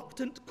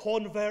 reluctant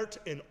convert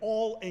in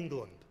all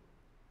England,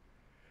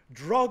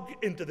 drug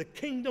into the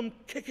kingdom,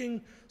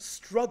 kicking,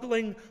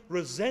 struggling,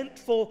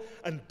 resentful,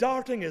 and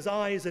darting his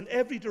eyes in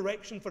every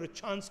direction for a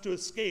chance to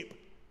escape.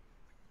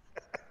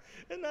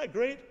 Isn't that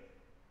great?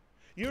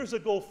 Years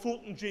ago,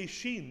 Fulton J.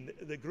 Sheen,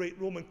 the great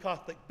Roman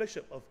Catholic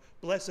bishop of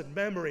blessed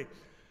memory,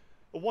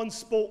 once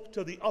spoke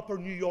to the Upper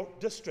New York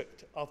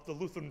district of the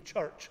Lutheran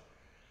Church.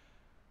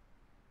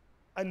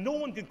 And no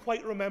one can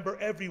quite remember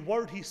every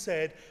word he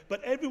said,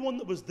 but everyone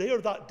that was there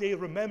that day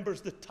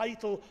remembers the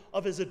title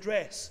of his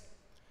address.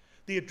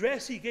 The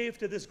address he gave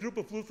to this group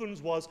of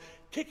Lutherans was,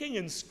 "Kicking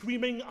and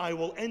Screaming, I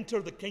Will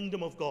Enter the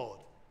Kingdom of God."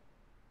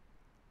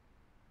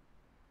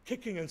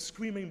 Kicking and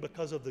screaming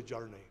because of the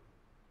journey.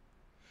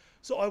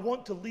 So I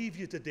want to leave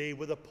you today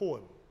with a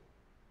poem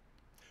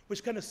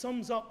which kind of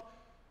sums up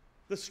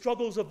the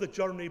struggles of the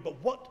journey, but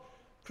what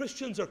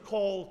Christians are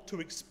called to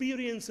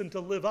experience and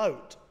to live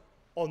out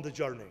on the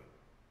journey.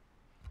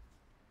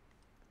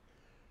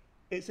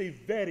 It's a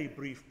very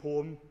brief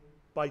poem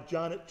by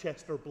Janet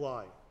Chester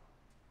Bly.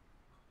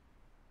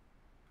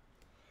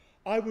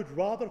 I would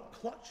rather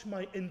clutch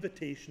my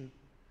invitation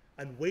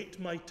and wait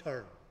my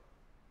turn,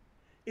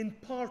 in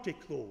party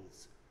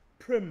clothes,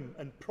 prim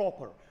and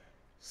proper,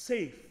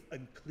 safe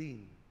and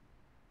clean.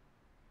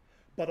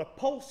 But a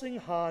pulsing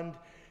hand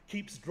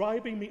keeps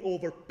driving me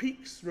over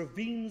peaks,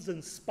 ravines,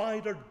 and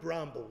spidered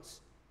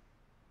brambles.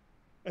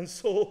 And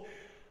so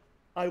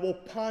I will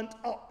pant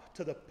up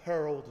to the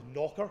pearled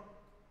knocker,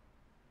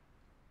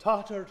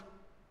 tattered,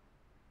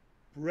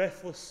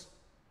 breathless,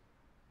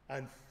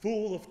 and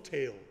full of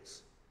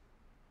tales.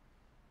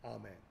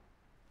 Amen.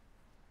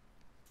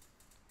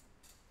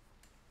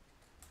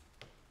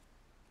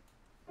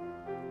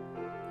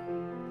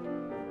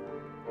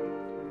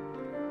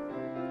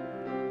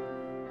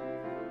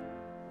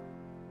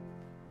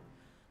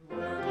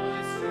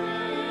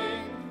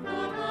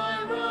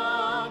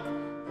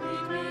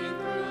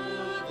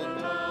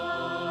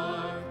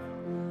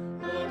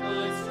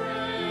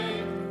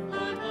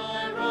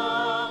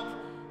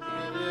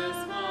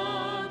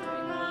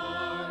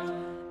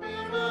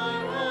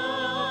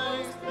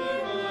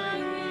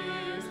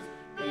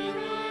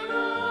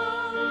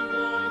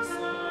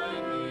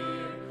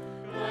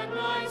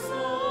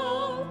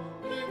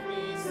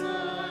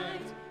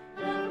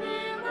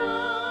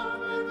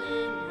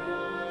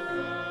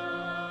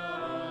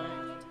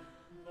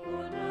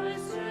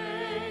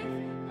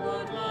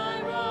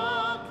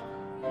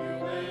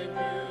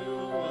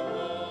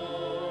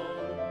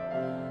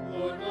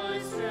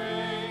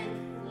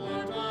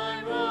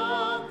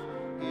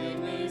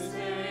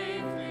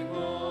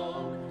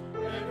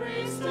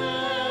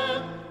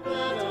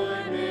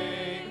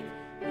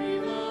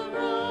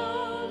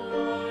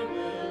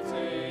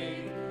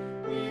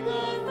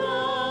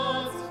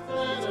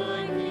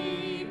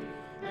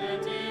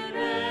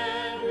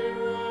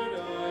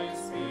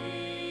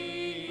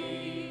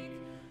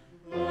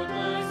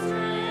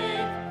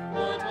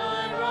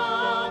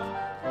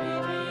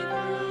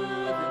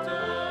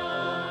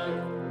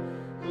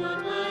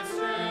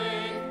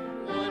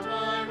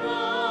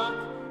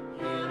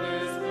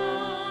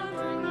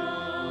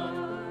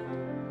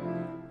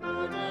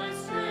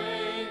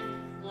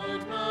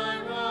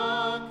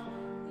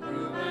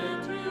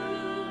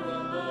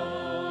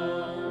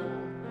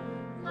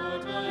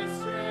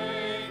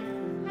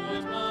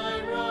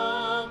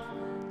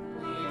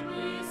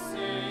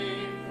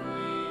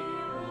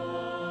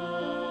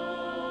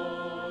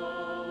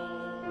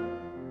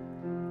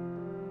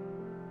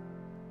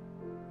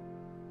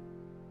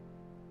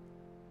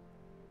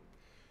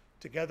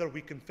 Together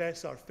we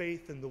confess our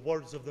faith in the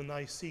words of the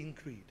Nicene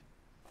Creed.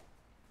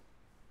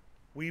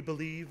 We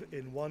believe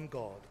in one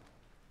God,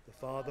 the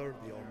Father,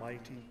 the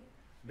Almighty,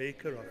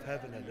 maker of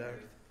heaven and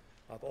earth,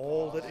 of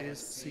all that is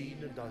seen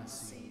and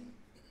unseen.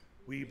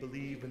 We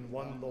believe in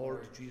one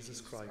Lord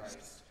Jesus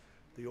Christ,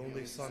 the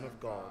only Son of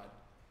God,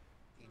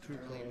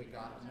 eternally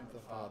begotten of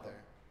the Father,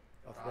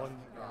 of God one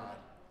from God,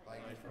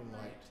 light from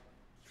light,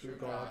 true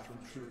God from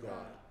true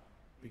God,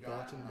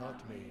 begotten,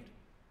 not made,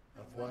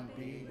 of one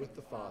being with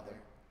the Father.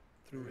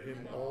 Through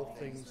him all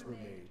things were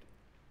made.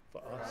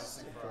 For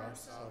us and for our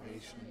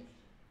salvation,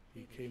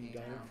 he came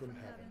down from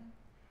heaven,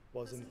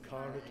 was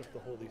incarnate of the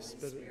Holy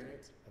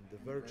Spirit and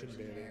the Virgin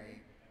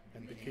Mary,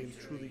 and became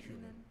truly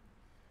human.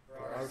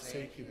 For our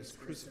sake he was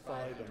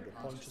crucified under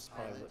Pontius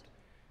Pilate.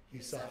 He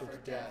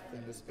suffered death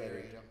and was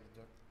buried.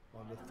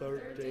 On the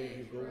third day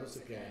he rose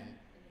again,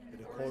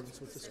 in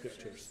accordance with the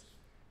Scriptures.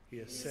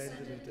 He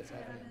ascended into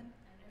heaven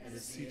and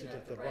is seated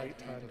at the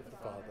right hand of the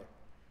Father.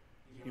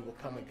 He will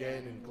come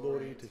again in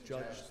glory to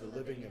judge the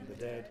living and the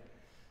dead,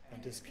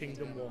 and his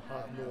kingdom will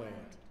have no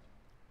end.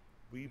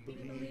 We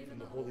believe in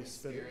the Holy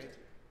Spirit,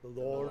 the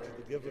Lord,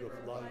 the giver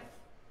of life,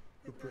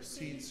 who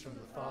proceeds from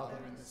the Father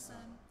and the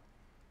Son,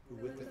 who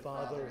with the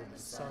Father and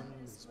the Son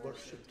is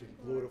worshipped and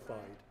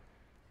glorified,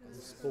 and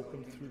is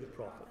spoken through the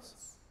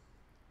prophets.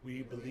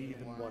 We believe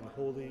in one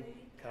holy,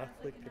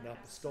 Catholic, and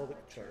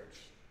Apostolic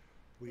Church.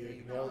 We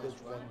acknowledge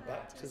one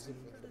baptism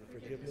for the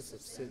forgiveness of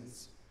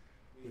sins.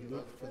 We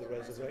look for the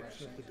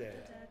resurrection of the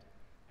dead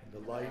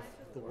and the life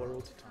of the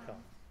world to come.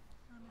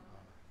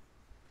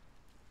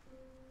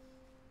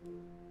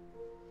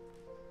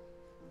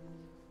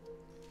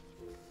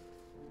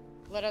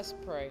 Let us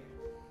pray.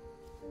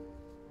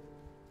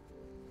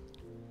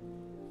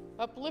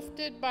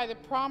 Uplifted by the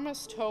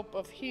promised hope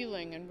of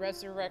healing and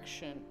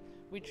resurrection,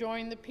 we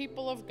join the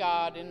people of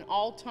God in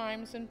all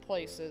times and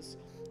places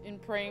in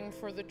praying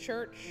for the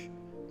church,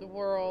 the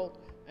world,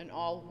 and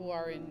all who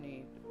are in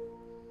need.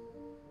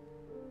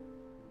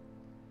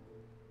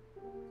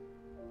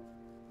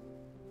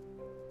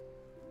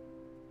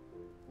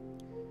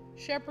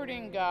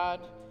 Shepherding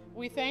God,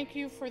 we thank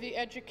you for the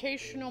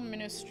educational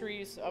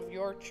ministries of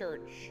your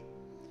church.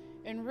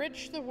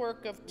 Enrich the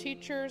work of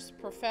teachers,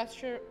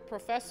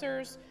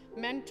 professors,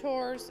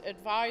 mentors,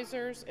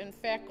 advisors, and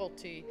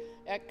faculty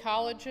at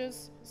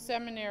colleges,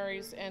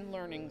 seminaries, and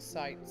learning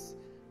sites.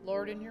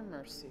 Lord, in your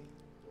mercy.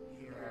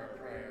 Hear our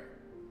prayer.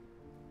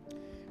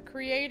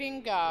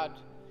 Creating God,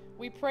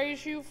 we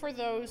praise you for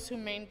those who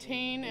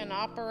maintain and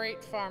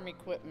operate farm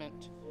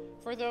equipment,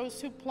 for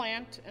those who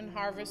plant and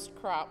harvest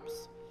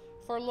crops,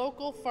 for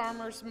local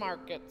farmers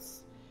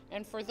markets,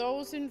 and for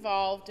those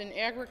involved in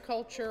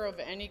agriculture of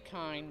any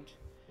kind.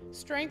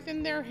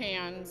 Strengthen their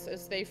hands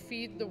as they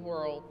feed the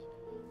world.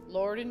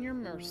 Lord, in your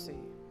mercy.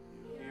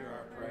 Hear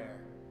our prayer.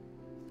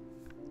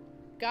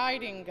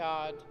 Guiding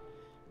God,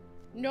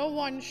 no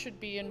one should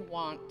be in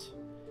want.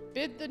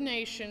 Bid the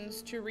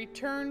nations to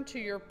return to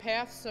your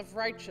paths of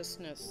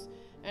righteousness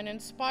and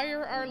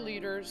inspire our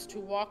leaders to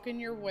walk in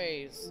your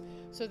ways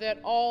so that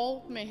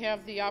all may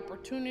have the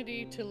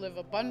opportunity to live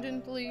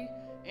abundantly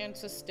and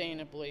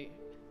sustainably.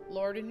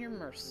 Lord, in your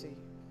mercy.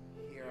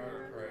 Hear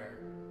our prayer.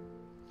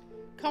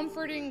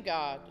 Comforting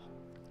God,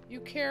 you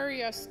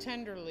carry us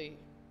tenderly.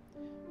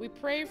 We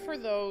pray for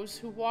those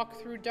who walk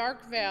through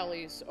dark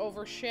valleys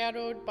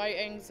overshadowed by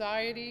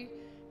anxiety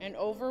and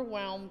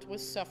overwhelmed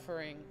with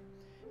suffering,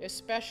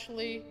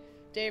 especially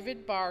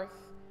David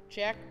Barth,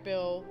 Jack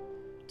Bill,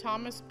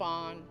 Thomas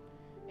Bond,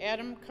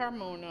 Adam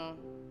Carmona,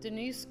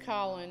 Denise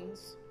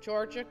Collins,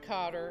 Georgia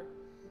Cotter,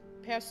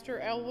 Pastor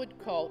Elwood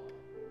Culp,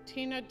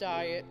 Tina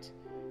Diet,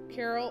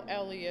 Carol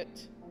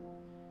Elliott,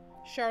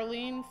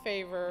 Charlene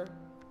Favor,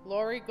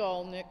 Lori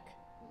Golnick,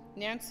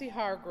 Nancy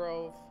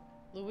Hargrove,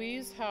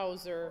 Louise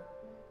Hauser,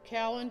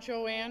 Cal and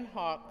Joanne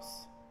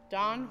Hawks,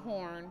 Don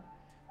Horn,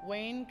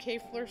 Wayne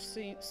Kafler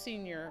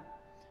Sr.,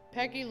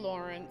 Peggy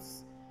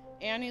Lawrence,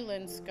 Annie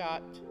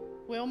Linscott,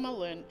 Wilma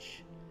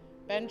Lynch,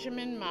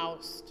 Benjamin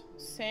Moust,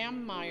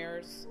 Sam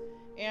Myers,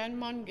 Ann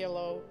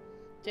Mungillo,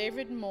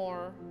 David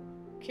Moore,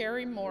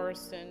 Carrie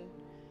Morrison,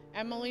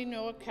 Emily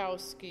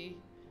Nowakowski,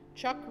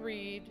 Chuck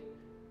Reed,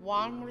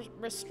 Juan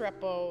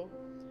Restrepo,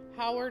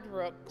 Howard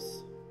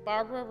Rooks,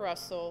 Barbara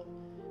Russell,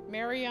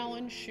 Mary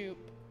Ellen Shoup,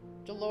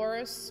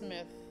 Dolores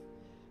Smith,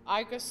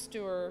 Iga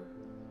Stewart,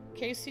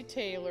 Casey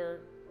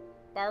Taylor,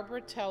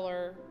 Barbara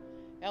Teller,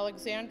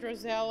 Alexandra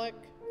Zalek,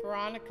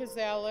 Veronica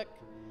Zalek,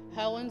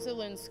 Helen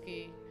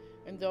Zielinski,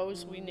 and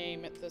those we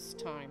name at this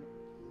time.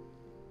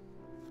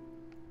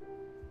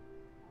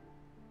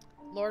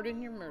 Lord,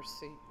 in your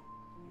mercy.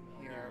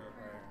 Hear our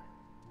prayer.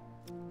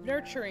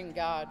 Nurturing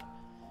God,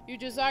 you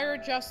desire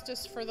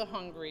justice for the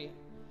hungry.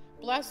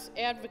 Bless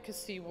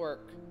advocacy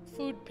work,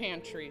 food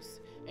pantries,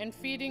 and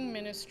feeding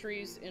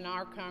ministries in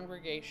our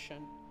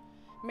congregation.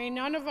 May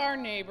none of our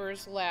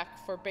neighbors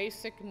lack for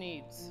basic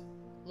needs.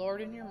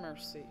 Lord, in your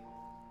mercy.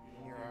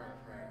 Hear our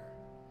prayer.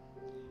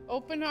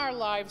 Open our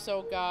lives,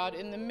 O God,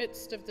 in the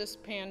midst of this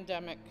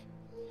pandemic.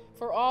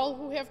 For all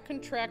who have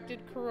contracted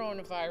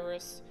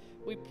coronavirus,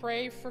 we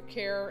pray for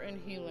care and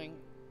healing.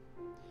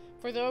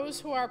 For those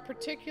who are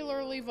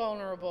particularly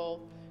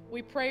vulnerable,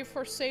 we pray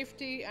for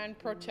safety and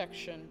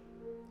protection.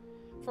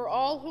 For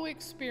all who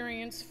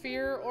experience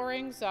fear or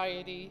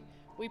anxiety,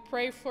 we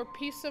pray for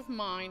peace of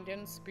mind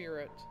and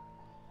spirit.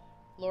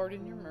 Lord,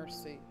 in your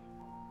mercy.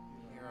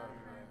 Hear our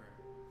prayer.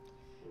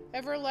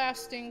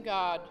 Everlasting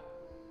God,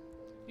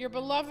 your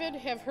beloved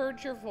have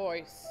heard your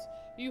voice.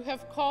 You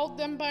have called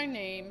them by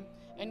name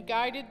and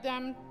guided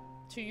them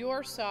to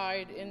your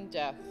side in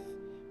death.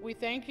 We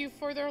thank you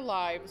for their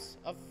lives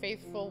of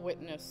faithful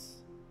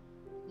witness.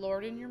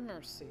 Lord, in your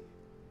mercy.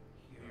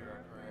 Hear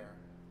our prayer.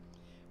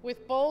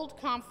 With bold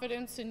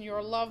confidence in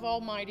your love,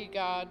 Almighty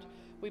God,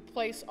 we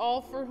place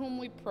all for whom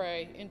we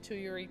pray into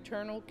your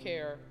eternal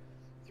care.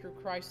 Through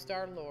Christ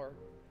our Lord.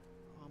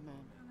 Amen.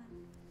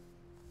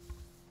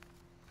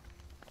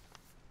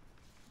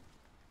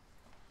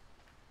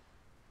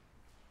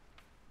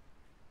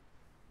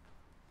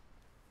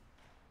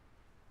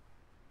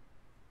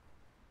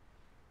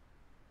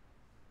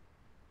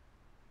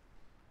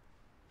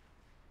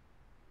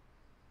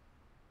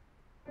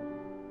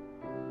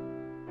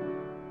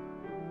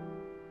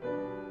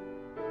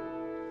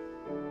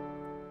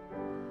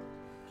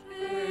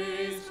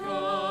 Praise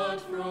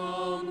God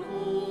from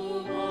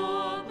whom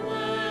all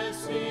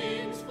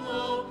blessings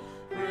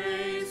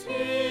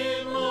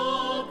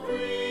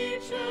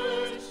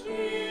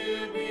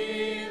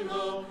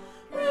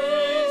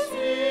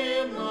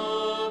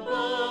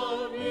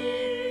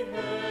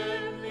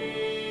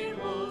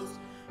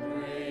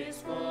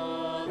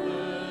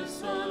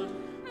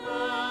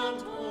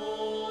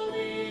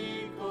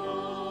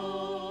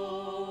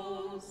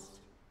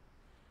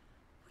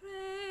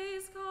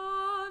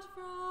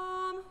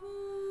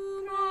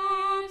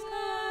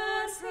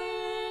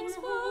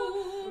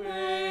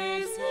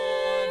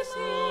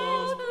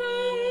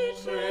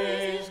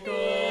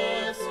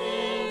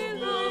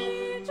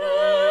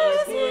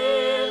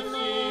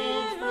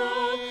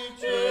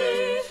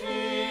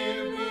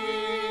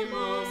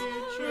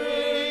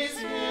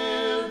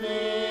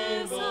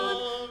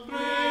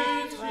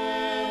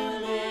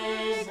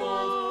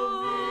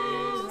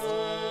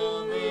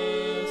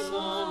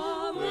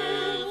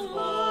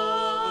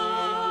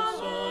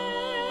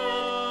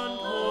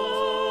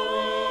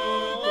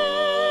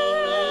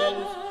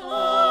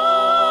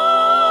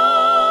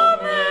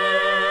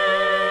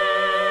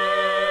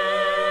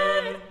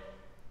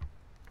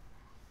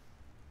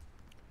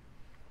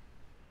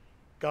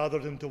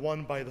Gathered into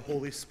one by the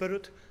Holy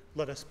Spirit,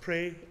 let us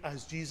pray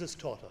as Jesus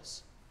taught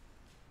us.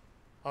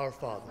 Our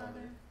Father,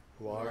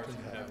 who art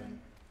in heaven,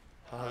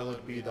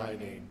 hallowed be thy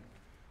name.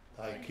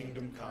 Thy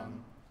kingdom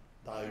come,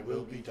 thy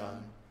will be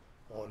done,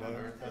 on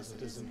earth as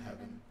it is in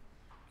heaven.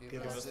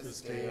 Give us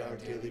this day our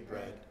daily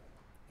bread,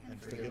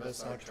 and forgive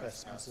us our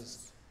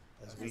trespasses,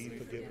 as we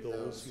forgive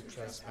those who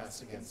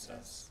trespass against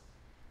us.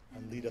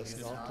 And lead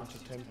us not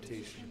into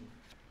temptation,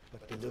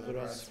 but deliver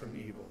us from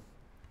evil.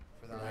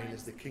 For thine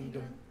is the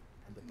kingdom,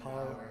 and the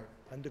power,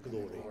 and the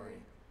glory,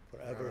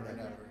 forever and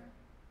ever.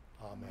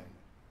 Amen.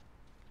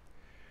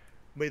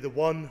 May the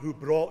one who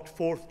brought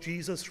forth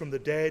Jesus from the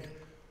dead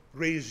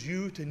raise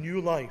you to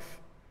new life,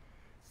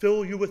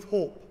 fill you with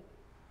hope,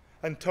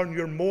 and turn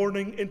your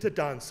mourning into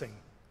dancing.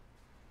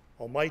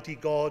 Almighty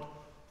God,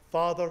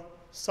 Father,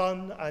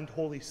 Son, and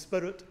Holy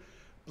Spirit,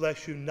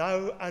 bless you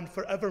now and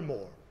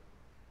forevermore.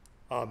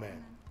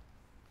 Amen.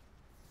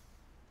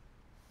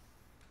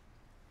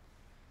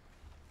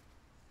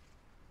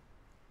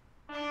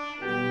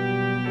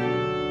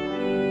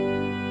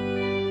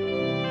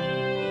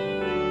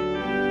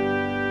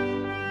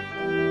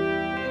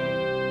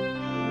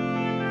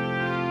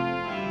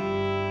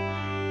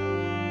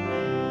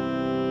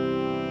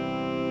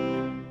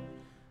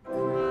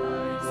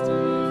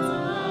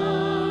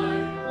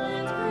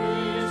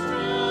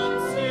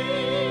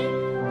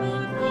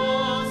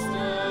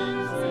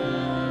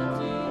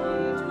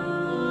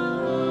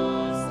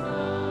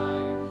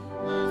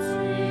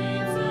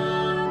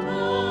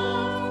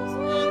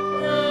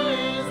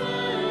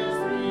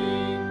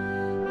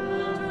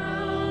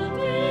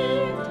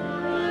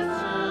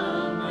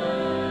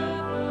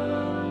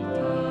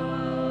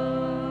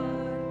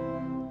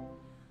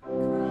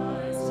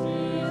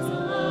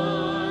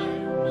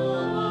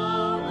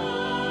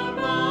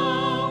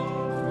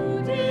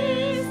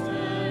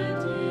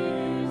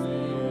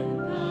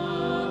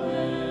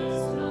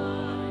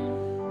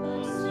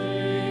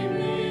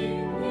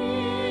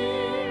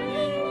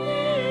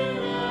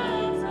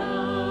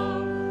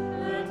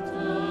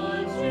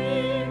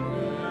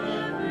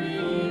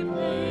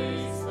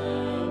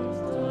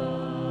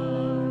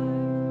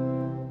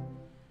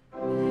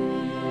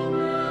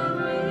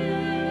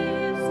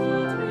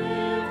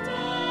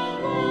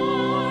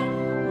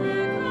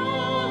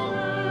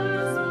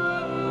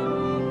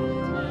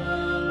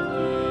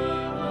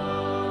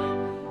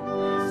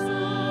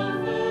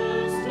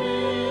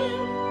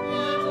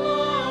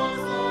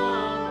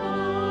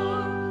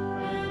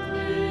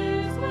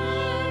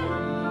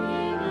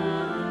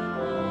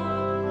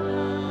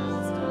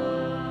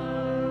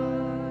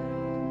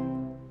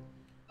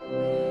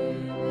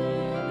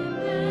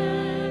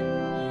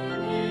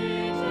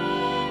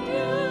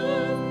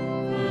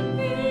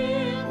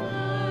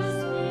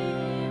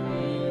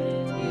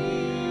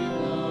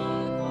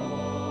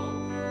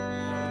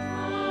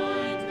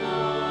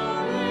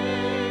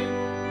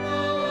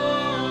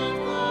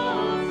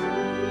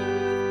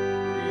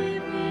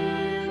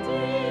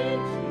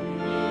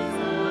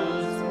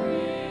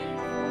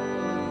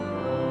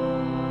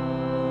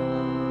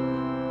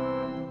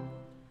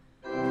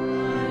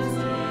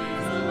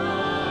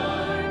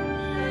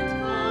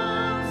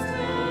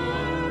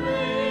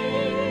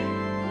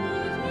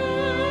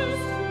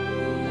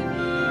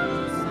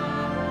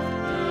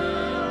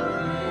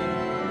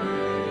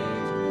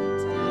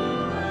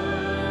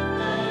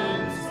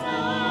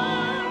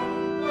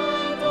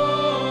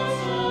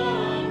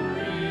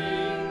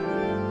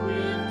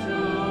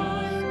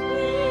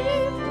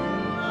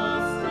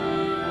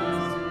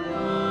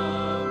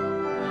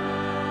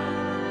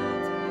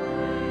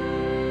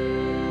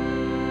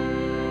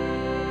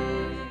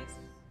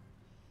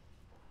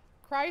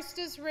 Christ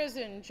is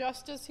risen,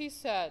 just as he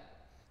said.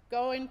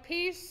 Go in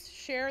peace,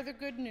 share the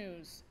good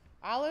news.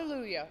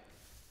 Alleluia.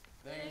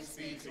 Thanks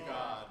be to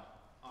God.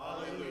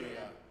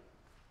 Alleluia.